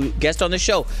Jeremiah, who guest on the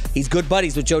show, he's good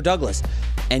buddies with Joe Douglas.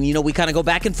 And, we kind of go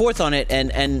back and forth on it.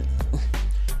 And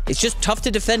it's just tough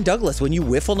to defend Douglas when you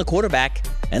whiff on the quarterback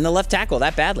and the left tackle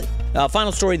that badly.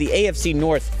 Final story, the AFC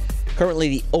North. Currently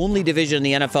the only division in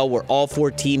the NFL where all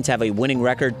 4 teams have a winning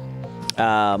record.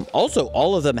 Also,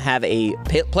 all of them have a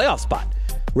playoff spot.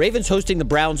 Ravens hosting the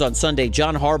Browns on Sunday.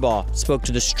 John Harbaugh spoke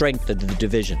to the strength of the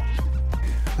division.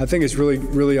 I think it's really,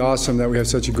 really awesome that we have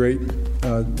such a great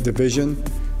division.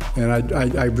 And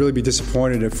I'd really be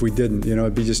disappointed if we didn't.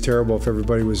 It'd be just terrible if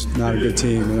everybody was not a good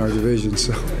team in our division.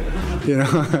 So,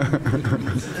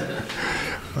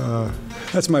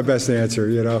 that's my best answer,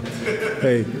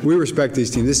 Hey, we respect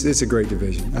these teams. It's a great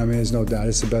division. I mean, there's no doubt.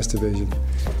 It's the best division.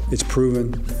 It's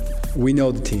proven. We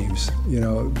know the teams.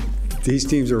 These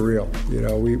teams are real.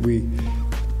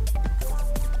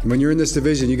 When you're in this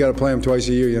division, you got to play them twice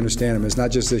a year. You understand them. It's not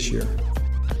just this year.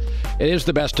 It is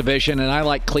the best division, and I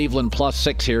like Cleveland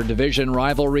 +6 here. Division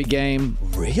rivalry game.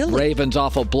 Really? Ravens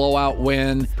off a blowout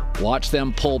win. Watch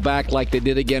them pull back like they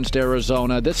did against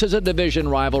Arizona. This is a division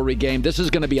rivalry game. This is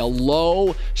going to be a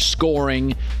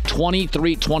low-scoring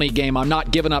 23-20 game. I'm not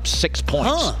giving up 6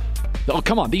 points. Huh. Oh,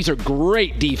 come on. These are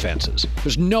great defenses.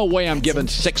 There's no way I'm giving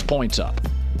 6 points up.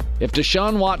 If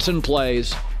Deshaun Watson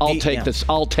plays, I'll take this.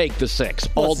 I'll take the 6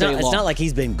 all day long. It's not like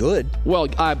he's been good. Well,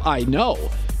 I know.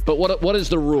 But what is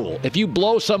the rule? If you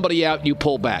blow somebody out, you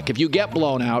pull back. If you get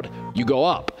blown out, you go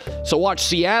up. So watch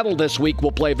Seattle this week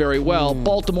will play very well.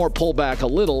 Baltimore pull back a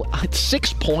little.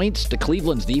 6 points to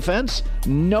Cleveland's defense?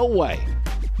 No way.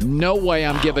 No way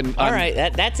I'm giving. All right,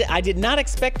 that's it. I did not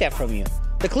expect that from you.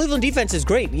 The Cleveland defense is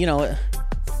great.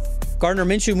 Gardner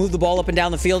Minshew moved the ball up and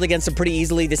down the field against them pretty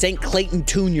easily. This ain't Clayton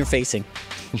Tune you're facing.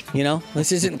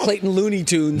 This isn't Clayton Looney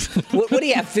Tunes. What do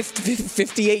you have,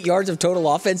 58 yards of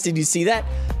total offense? Did you see that?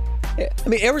 I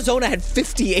mean, Arizona had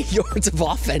 58 yards of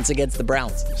offense against the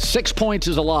Browns. 6 points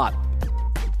is a lot.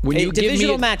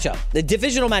 Divisional matchup. The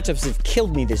divisional matchups have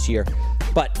killed me this year.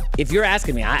 But if you're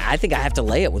asking me, I think I have to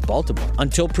lay it with Baltimore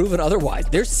until proven otherwise.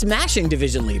 They're smashing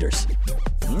division leaders.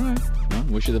 All right. Well,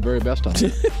 wish you the very best on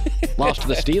it. Lost to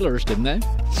the Steelers, didn't they?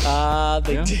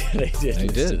 They did. They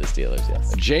did. To the Steelers,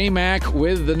 yes. J-Mac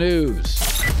with the news.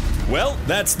 Well,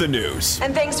 that's the news.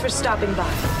 And thanks for stopping by.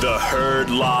 The Herd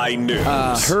Lie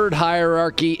News. Herd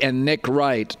Hierarchy and Nick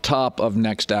Wright, top of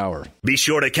next hour. Be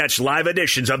sure to catch live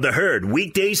editions of The Herd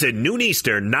weekdays at noon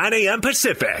Eastern, 9 a.m.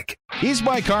 Pacific. He's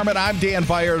Mike Harmon. I'm Dan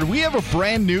Byer. We have a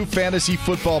brand new fantasy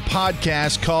football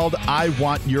podcast called I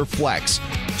Want Your Flex.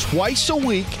 Twice a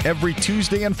week, every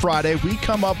Tuesday and Friday, we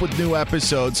come up with new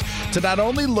episodes to not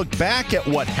only look back at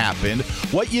what happened,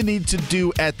 what you need to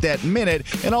do at that minute,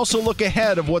 and also look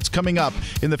ahead of what's coming up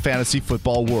in the fantasy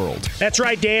football world. That's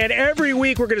right, Dan. Every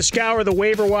week we're going to scour the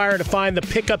waiver wire to find the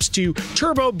pickups to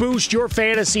turbo boost your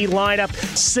fantasy lineup,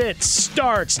 sits,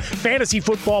 starts, fantasy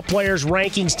football players'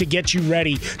 rankings to get you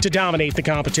ready to dominate the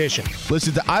competition.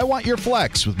 Listen to I Want Your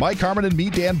Flex with Mike Harmon and me,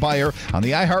 Dan Byer, on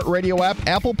the iHeartRadio app,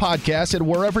 Apple Podcasts, and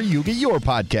wherever you get your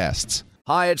podcasts.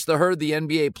 Hi, it's The Herd. The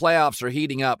NBA playoffs are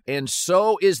heating up, and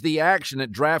so is the action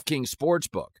at DraftKings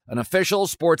Sportsbook, an official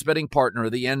sports betting partner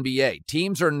of the NBA.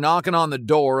 Teams are knocking on the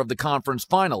door of the conference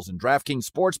finals, and DraftKings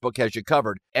Sportsbook has you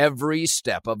covered every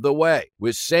step of the way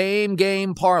with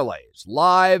same-game parlays,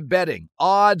 live betting,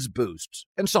 odds boosts,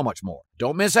 and so much more.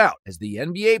 Don't miss out. As the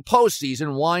NBA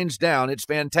postseason winds down, it's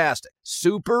fantastic.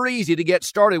 Super easy to get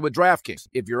started with DraftKings.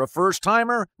 If you're a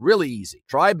first-timer, really easy.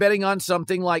 Try betting on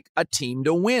something like a team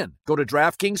to win. Go to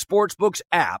DraftKings Sportsbook's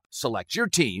app, select your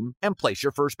team, and place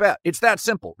your first bet. It's that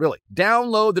simple, really.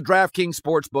 Download the DraftKings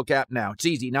Sportsbook app now. It's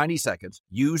easy, 90 seconds.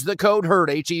 Use the code HERD,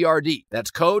 H-E-R-D.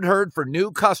 That's code HERD for new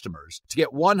customers to get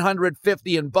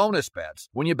 $150 in bonus bets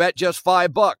when you bet just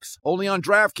 $5. Only on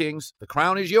DraftKings. The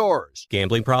crown is yours.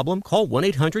 Gambling problem? Call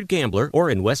 1-800-GAMBLER, or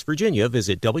in West Virginia,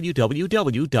 visit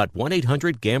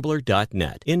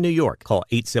www.1800gambler.net. In New York, call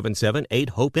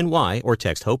 877-8-HOPE-NY or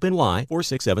text HOPE-NY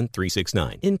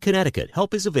 467-369. In Connecticut,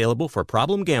 help is available for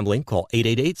problem gambling. Call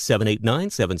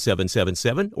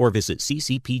 888-789-7777 or visit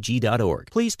ccpg.org.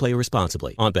 Please play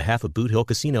responsibly. On behalf of Boot Hill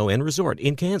Casino and Resort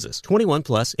in Kansas. 21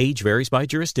 plus, age varies by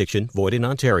jurisdiction, void in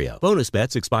Ontario. Bonus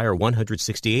bets expire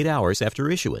 168 hours after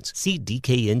issuance. See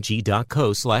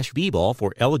dkng.co/bball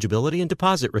for eligibility and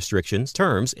deposit restrictions,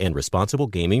 terms, and responsible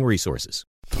gaming resources.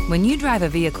 When you drive a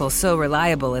vehicle so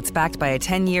reliable it's backed by a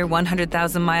 10-year,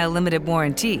 100,000-mile limited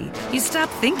warranty, you stop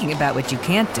thinking about what you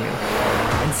can't do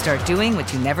and start doing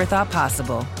what you never thought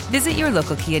possible. Visit your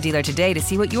local Kia dealer today to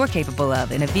see what you're capable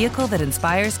of in a vehicle that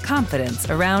inspires confidence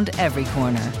around every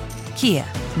corner. Kia,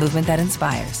 movement that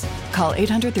inspires. Call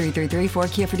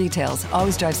 800-333-4KIA for details.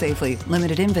 Always drive safely.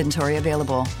 Limited inventory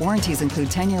available. Warranties include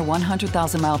 10-year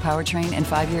 100,000-mile powertrain and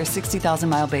 5-year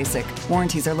 60,000-mile basic.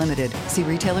 Warranties are limited. See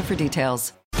retailer for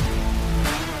details.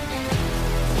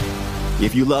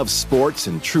 If you love sports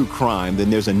and true crime, then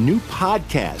there's a new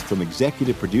podcast from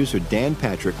executive producer Dan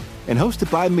Patrick and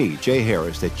hosted by me, Jay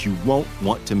Harris, that you won't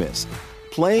want to miss.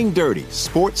 Playing Dirty: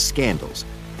 Sports Scandals.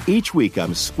 Each week,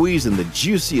 I'm squeezing the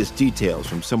juiciest details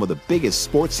from some of the biggest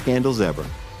sports scandals ever.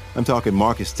 I'm talking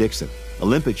Marcus Dixon,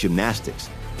 Olympic gymnastics,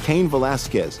 Cain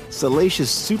Velasquez, salacious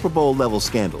Super Bowl-level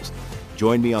scandals.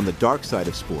 Join me on the dark side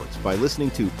of sports by listening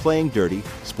to Playing Dirty: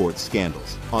 Sports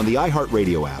Scandals on the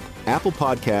iHeartRadio app, Apple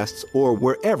Podcasts, or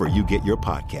wherever you get your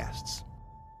podcasts.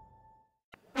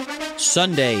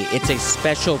 Sunday, it's a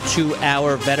special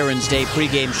 2-hour Veterans Day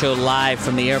pregame show live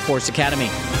from the Air Force Academy.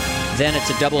 Then it's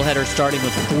a doubleheader starting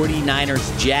with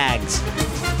 49ers Jags,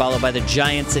 followed by the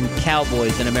Giants and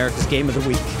Cowboys in America's Game of the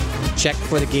Week. Check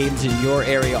for the games in your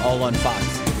area, all on Fox.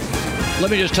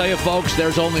 Let me just tell you, folks,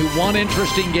 there's only one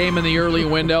interesting game in the early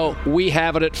window. We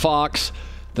have it at Fox.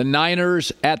 The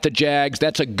Niners at the Jags.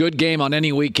 That's a good game on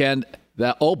any weekend.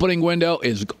 The opening window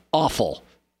is awful.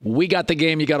 We got the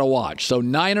game you got to watch. So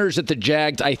Niners at the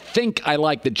Jags. I think I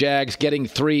like the Jags getting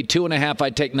 3, 2.5. I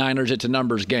take Niners. It's a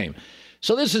numbers game.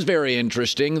 So this is very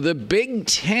interesting. The Big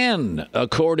Ten,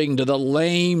 according to the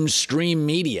lamestream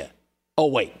media. Oh,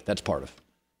 wait, that's part of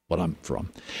what I'm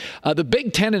from. The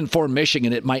Big Ten informed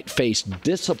Michigan it might face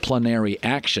disciplinary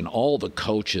action. All the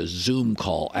coaches, Zoom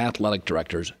call, athletic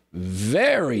directors,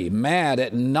 very mad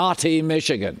at naughty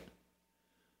Michigan.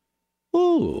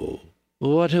 Ooh,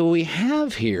 what do we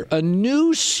have here? A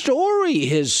new story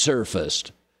has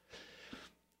surfaced.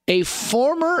 A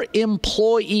former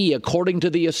employee, according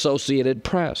to the Associated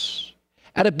Press,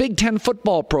 at a Big Ten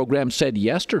football program said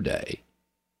yesterday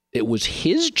it was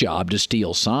his job to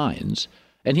steal signs,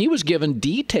 and he was given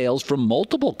details from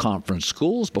multiple conference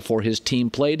schools before his team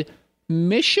played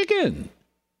Michigan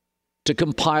to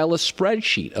compile a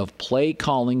spreadsheet of play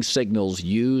calling signals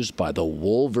used by the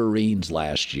Wolverines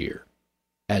last year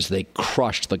as they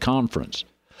crushed the conference.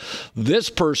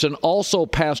 This person also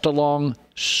passed along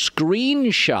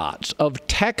screenshots of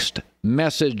text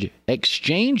message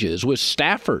exchanges with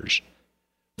staffers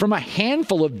from a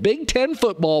handful of Big Ten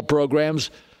football programs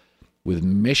with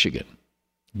Michigan,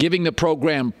 giving the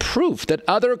program proof that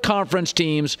other conference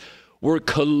teams were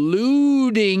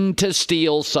colluding to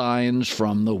steal signs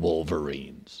from the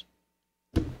Wolverines.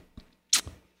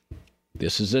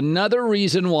 This is another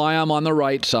reason why I'm on the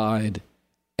right side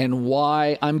and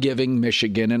why I'm giving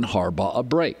Michigan and Harbaugh a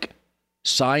break.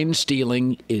 Sign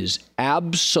stealing is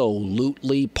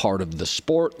absolutely part of the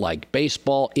sport, like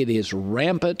baseball. It is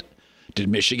rampant. Did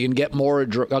Michigan get more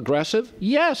aggressive?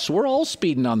 Yes, we're all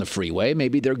speeding on the freeway.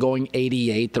 Maybe they're going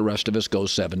 88. The rest of us go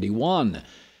 71.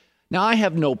 Now, I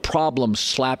have no problem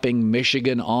slapping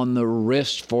Michigan on the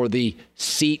wrist for the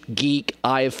SeatGeek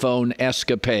iPhone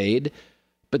escapade.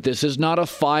 But this is not a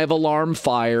 5-alarm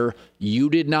fire. You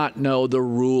did not know the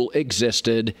rule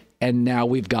existed, and now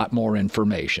we've got more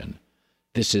information.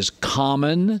 This is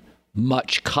common,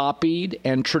 much copied,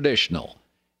 and traditional.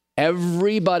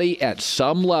 Everybody at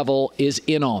some level is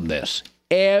in on this.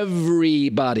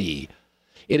 Everybody.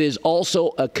 It is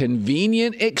also a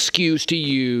convenient excuse to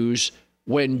use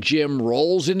when Jim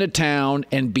rolls into town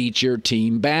and beats your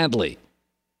team badly.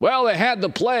 Well, they had the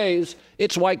plays.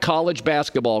 It's why college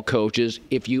basketball coaches,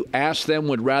 if you ask them,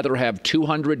 would rather have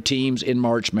 200 teams in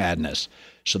March Madness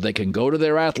so they can go to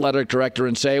their athletic director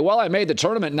and say, well, I made the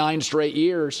tournament 9 straight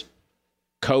years.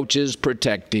 Coaches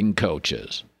protecting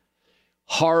coaches.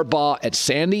 Harbaugh at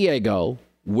San Diego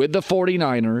with the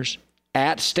 49ers,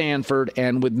 at Stanford,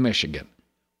 and with Michigan.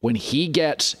 When he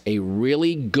gets a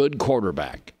really good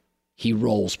quarterback, he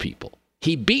rolls people.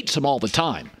 He beats them all the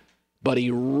time. but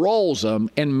he rolls them,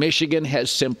 and Michigan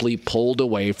has simply pulled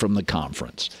away from the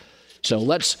conference. So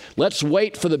let's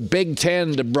wait for the Big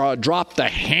Ten to drop the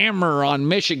hammer on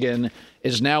Michigan,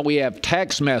 as now we have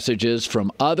text messages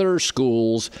from other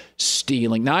schools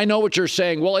stealing. Now, I know what you're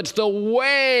saying. Well, it's the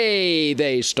way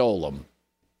they stole them.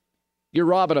 You're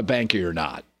robbing a bank or you're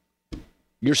not.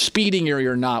 You're speeding or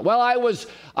you're not. Well, I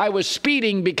was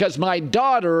speeding because my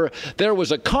daughter, there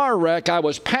was a car wreck. I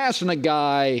was passing a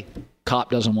guy.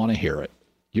 Cop doesn't want to hear it.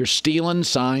 You're stealing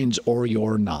signs or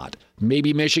you're not.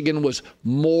 Maybe Michigan was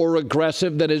more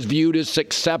aggressive than is viewed as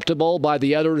acceptable by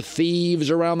the other thieves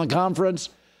around the conference.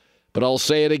 But I'll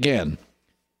say it again.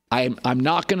 I'm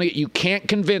not going to, you can't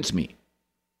convince me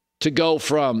to go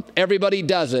from everybody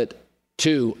does it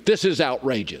to this is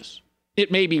outrageous.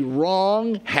 It may be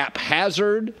wrong,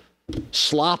 haphazard,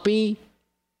 sloppy,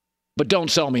 but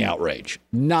don't sell me outrage.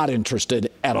 Not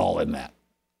interested at all in that.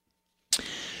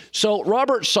 So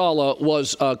Robert Saleh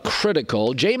was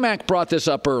critical. J-Mac brought this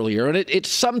up earlier, and it's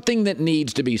something that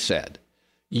needs to be said.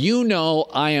 You know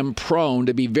I am prone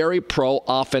to be very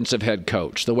pro-offensive head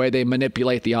coach. The way they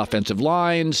manipulate the offensive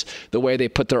lines, the way they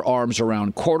put their arms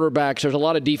around quarterbacks. There's a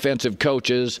lot of defensive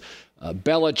coaches.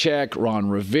 Belichick, Ron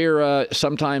Rivera,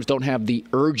 sometimes don't have the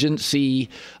urgency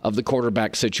of the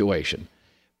quarterback situation.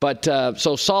 But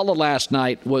so Saleh last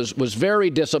night was very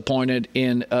disappointed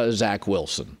in Zach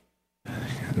Wilson.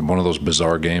 One of those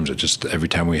bizarre games that just every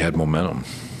time we had momentum,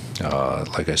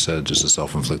 like I said, just a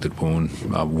self-inflicted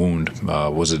wound.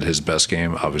 Was it his best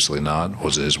game? Obviously not.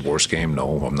 Was it his worst game?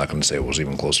 No, I'm not going to say it was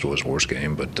even close to his worst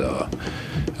game, but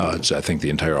I think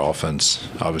the entire offense,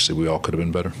 obviously we all could have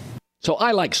been better. So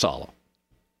I like Saleh.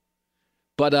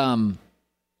 But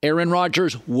Aaron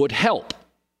Rodgers would help.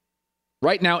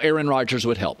 Right now, Aaron Rodgers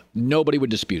would help. Nobody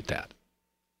would dispute that.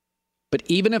 But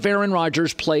even if Aaron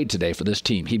Rodgers played today for this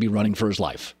team, he'd be running for his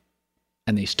life.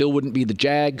 And they still wouldn't be the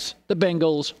Jags, the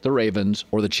Bengals, the Ravens,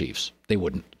 or the Chiefs. They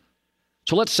wouldn't.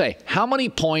 So let's say, how many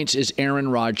points is Aaron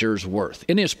Rodgers worth?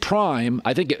 In his prime,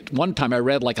 I think at one time I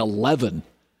read like 11,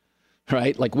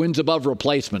 right? Like wins above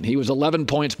replacement. He was 11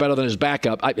 points better than his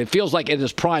backup. It feels like in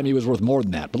his prime he was worth more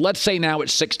than that. But let's say now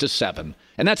it's 6 to 7.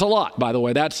 And that's a lot, by the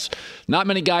way. That's not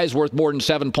many guys worth more than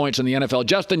 7 points in the NFL.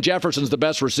 Justin Jefferson's the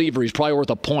best receiver. He's probably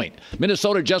worth a point.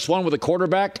 Minnesota just won with a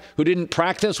quarterback who didn't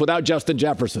practice without Justin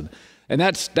Jefferson. And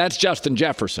that's Justin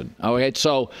Jefferson. Okay,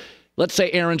 so let's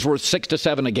say Aaron's worth 6 to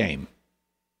 7 a game.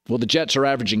 Well, the Jets are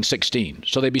averaging 16,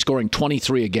 so they'd be scoring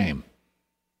 23 a game.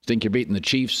 Think you're beating the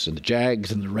Chiefs and the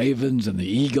Jags and the Ravens and the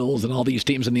Eagles and all these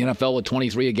teams in the NFL with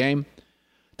 23 a game?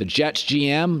 The Jets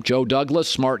GM, Joe Douglas,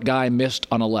 smart guy, missed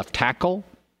on a left tackle,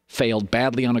 failed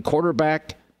badly on a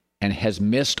quarterback, and has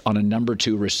missed on a number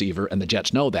 2 receiver, and the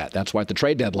Jets know that. That's why at the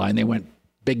trade deadline they went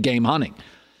big game hunting.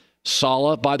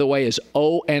 Saleh, by the way, is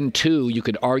 0-2, you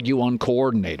could argue, on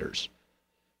coordinators.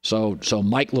 So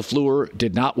Mike LaFleur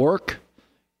did not work,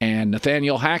 and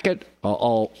Nathaniel Hackett,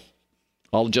 I'll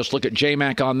just look at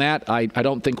J-Mac on that. I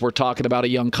don't think we're talking about a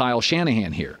young Kyle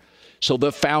Shanahan here. So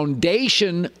the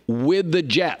foundation with the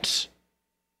Jets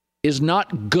is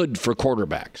not good for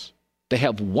quarterbacks. They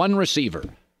have one receiver,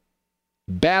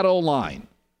 bad O-line,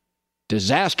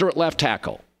 disaster at left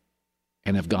tackle,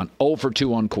 and have gone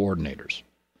 0-2 on coordinators.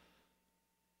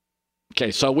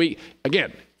 Okay, so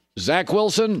Zach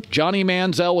Wilson, Johnny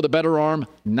Manziel with a better arm,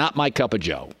 not my cup of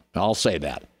joe. I'll say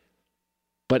that.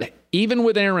 But even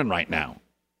with Aaron right now,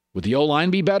 would the O-line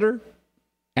be better?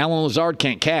 Allen Lazard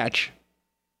can't catch.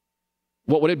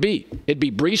 What would it be? It'd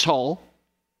be Breece Hall,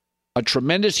 a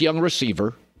tremendous young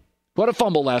receiver, who had a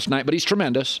fumble last night, but he's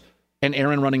tremendous, and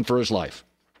Aaron running for his life.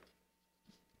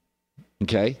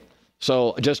 Okay?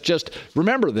 So just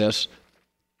remember this,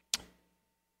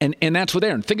 and that's with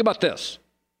Aaron. Think about this.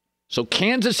 So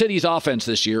Kansas City's offense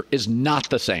this year is not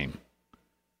the same.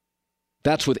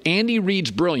 That's with Andy Reid's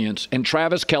brilliance and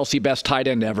Travis Kelce, best tight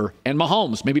end ever, and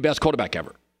Mahomes, maybe best quarterback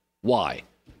ever. Why?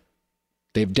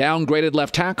 They've downgraded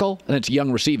left tackle, and it's a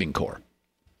young receiving core.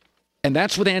 And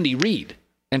that's with Andy Reid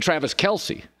and Travis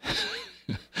Kelce.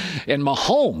 And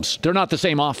Mahomes, they're not the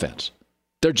same offense.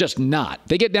 They're just not.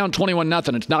 They get down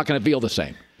 21-0, it's not going to feel the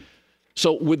same.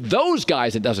 So with those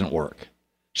guys, it doesn't work.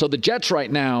 So the Jets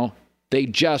right now, they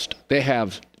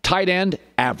have tight end,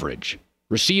 average.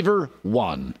 Receiver,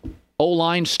 1.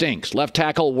 O-line stinks. Left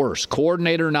tackle, worse.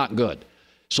 Coordinator, not good.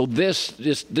 So this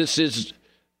is,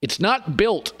 it's not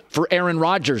built for Aaron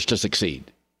Rodgers to succeed.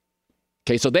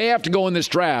 Okay, so they have to go in this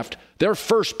draft. Their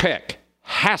first pick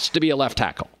has to be a left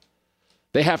tackle.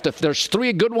 There's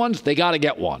 3 good ones, they got to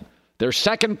get one. Their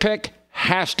second pick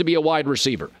has to be a wide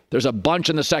receiver. There's a bunch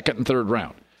in the second and third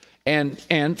round.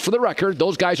 And for the record,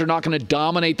 those guys are not going to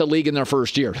dominate the league in their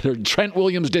first year. Trent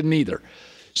Williams didn't either.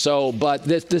 So, but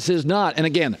this is not, and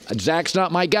again, Zach's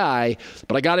not my guy,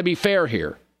 but I got to be fair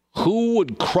here. Who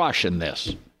would crush in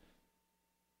this?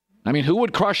 I mean, who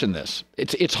would crush in this?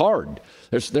 It's hard.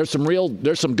 There's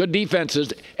some good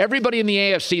defenses. Everybody in the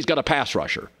AFC's got a pass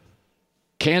rusher.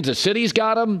 Kansas City's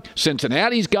got them.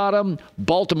 Cincinnati's got them.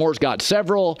 Baltimore's got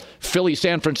several. Philly,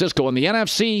 San Francisco in the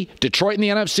NFC. Detroit in the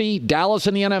NFC. Dallas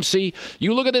in the NFC.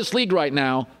 You look at this league right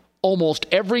now, almost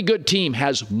every good team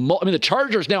has, the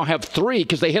Chargers now have 3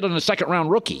 because they hit on a second-round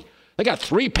rookie. They got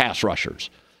 3 pass rushers.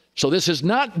 So this is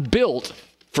not built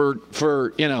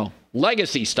for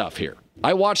legacy stuff here.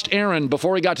 I watched Aaron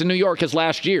before he got to New York his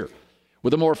last year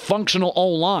with a more functional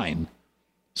O-line,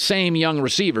 same young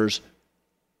receivers,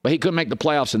 but he couldn't make the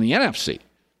playoffs in the NFC.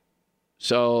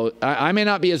 So I may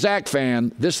not be a Zach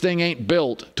fan. This thing ain't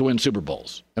built to win Super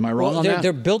Bowls. Am I wrong on that?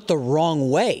 They're built the wrong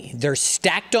way. They're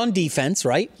stacked on defense,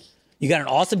 right? You got an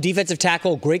awesome defensive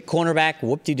tackle, great cornerback,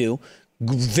 whoop-de-doo.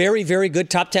 Very, very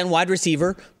good top 10 wide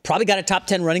receiver. Probably got a top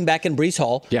 10 running back in Breece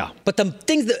Hall. Yeah. But the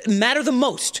things that matter the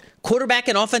most, quarterback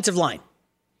and offensive line,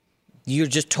 you're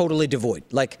just totally devoid.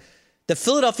 Like, the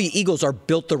Philadelphia Eagles are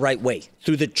built the right way,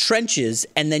 through the trenches,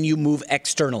 and then you move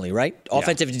externally, right?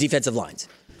 Offensive and defensive lines.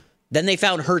 Then they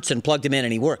found Hurts and plugged him in,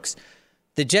 and he works.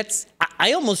 The Jets,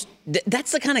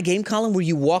 that's the kind of game, Colin, where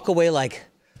you walk away like,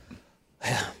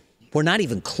 we're not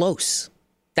even close.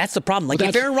 That's the problem. Like,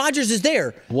 if Aaron Rodgers is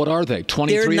there. What are they,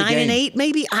 23 they're a game? 9-8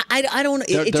 maybe? I don't know.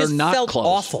 It just felt close.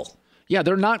 Awful. Yeah,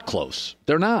 they're not close.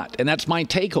 They're not, and that's my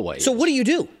takeaway. So what do you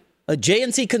do?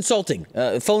 JNC Consulting.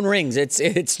 Phone rings.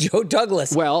 It's Joe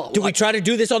Douglas. Well, do we try to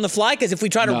do this on the fly? Because if we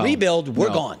try to rebuild, we're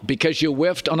gone. Because you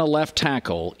whiffed on a left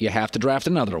tackle, you have to draft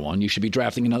another one. You should be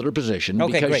drafting another position.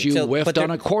 Okay, because great. you whiffed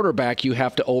on a quarterback, you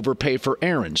have to overpay for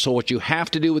Aaron. So what you have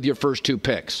to do with your first 2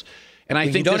 picks, and I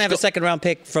think you don't have a second-round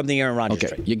pick from the Aaron Rodgers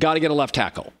trade. You got to get a left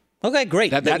tackle. Okay,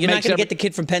 great. You're not going to get the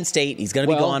kid from Penn State. He's going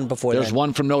to be gone before There's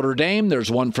one from Notre Dame. There's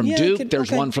one from Duke.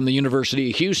 There's one from the University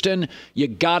of Houston. You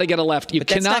got to get a left. You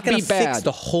cannot be bad. Fix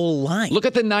the whole line. Look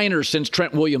at the Niners since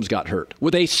Trent Williams got hurt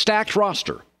with a stacked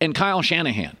roster and Kyle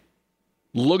Shanahan.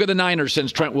 Look at the Niners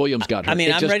since Trent Williams got hurt. I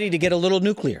mean, I'm ready to get a little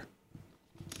nuclear.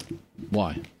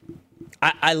 Why?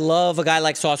 I love a guy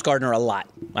like Sauce Gardner a lot.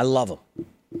 I love him.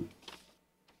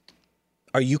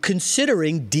 Are you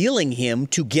considering dealing him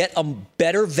to get a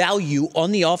better value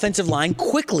on the offensive line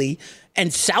quickly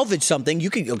and salvage something? You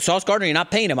can Sauce Gardner, you're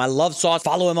not paying him. I love Sauce.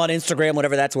 Follow him on Instagram,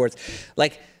 whatever that's worth.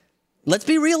 Like, let's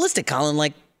be realistic, Colin.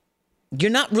 Like,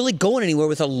 you're not really going anywhere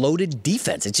with a loaded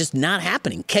defense. It's just not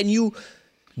happening. Can you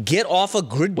get off a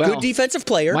good defensive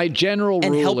player and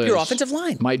help your offensive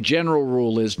line? My general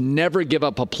rule is never give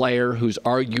up a player who's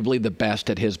arguably the best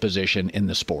at his position in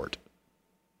the sport.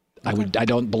 I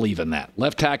don't believe in that.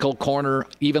 Left tackle, corner,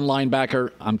 even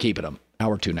linebacker, I'm keeping them.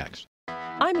 Hour 2 next.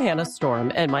 I'm Hannah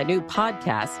Storm, and my new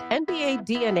podcast, NBA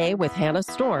DNA with Hannah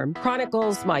Storm,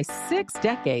 chronicles my 6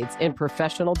 decades in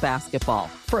professional basketball.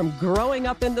 From growing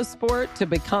up in the sport to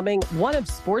becoming one of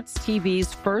sports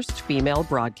TV's first female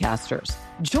broadcasters.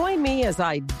 Join me as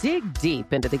I dig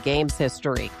deep into the game's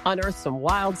history, unearth some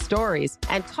wild stories,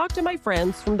 and talk to my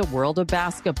friends from the world of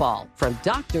basketball, from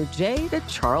Dr. J to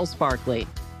Charles Barkley.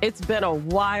 It's been a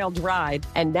wild ride,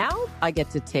 and now I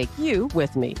get to take you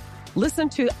with me. Listen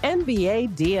to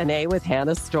NBA DNA with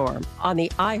Hannah Storm on the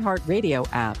iHeartRadio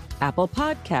app, Apple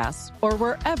Podcasts, or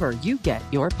wherever you get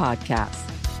your podcasts.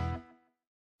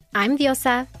 I'm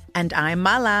Diosa. And I'm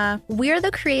Mala. We're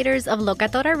the creators of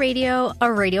Locatora Radio, a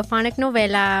radiophonic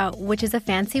novela, which is a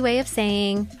fancy way of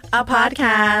saying a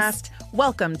podcast.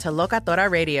 Welcome to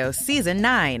Locatora Radio Season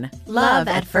 9. Love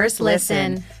at First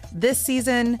Listen. This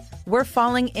season, we're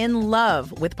falling in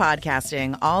love with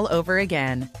podcasting all over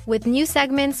again. With new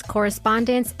segments,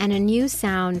 correspondence, and a new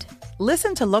sound.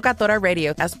 Listen to Locatora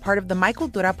Radio as part of the My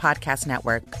Cultura Podcast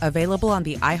Network. Available on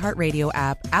the iHeartRadio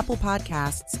app, Apple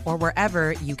Podcasts, or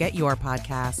wherever you get your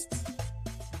podcasts.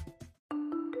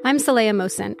 I'm Saleha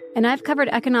Mohsen, and I've covered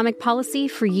economic policy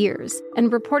for years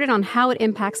and reported on how it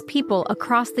impacts people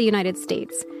across the United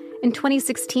States. In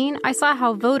 2016, I saw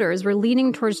how voters were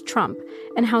leaning towards Trump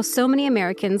and how so many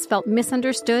Americans felt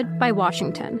misunderstood by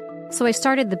Washington. So I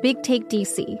started The Big Take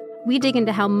DC. We dig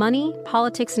into how money,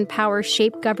 politics, and power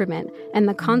shape government and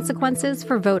the consequences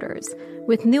for voters.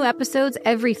 With new episodes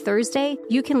every Thursday,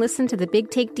 you can listen to The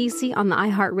Big Take DC on the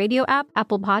iHeartRadio app,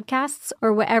 Apple Podcasts,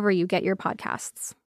 or wherever you get your podcasts.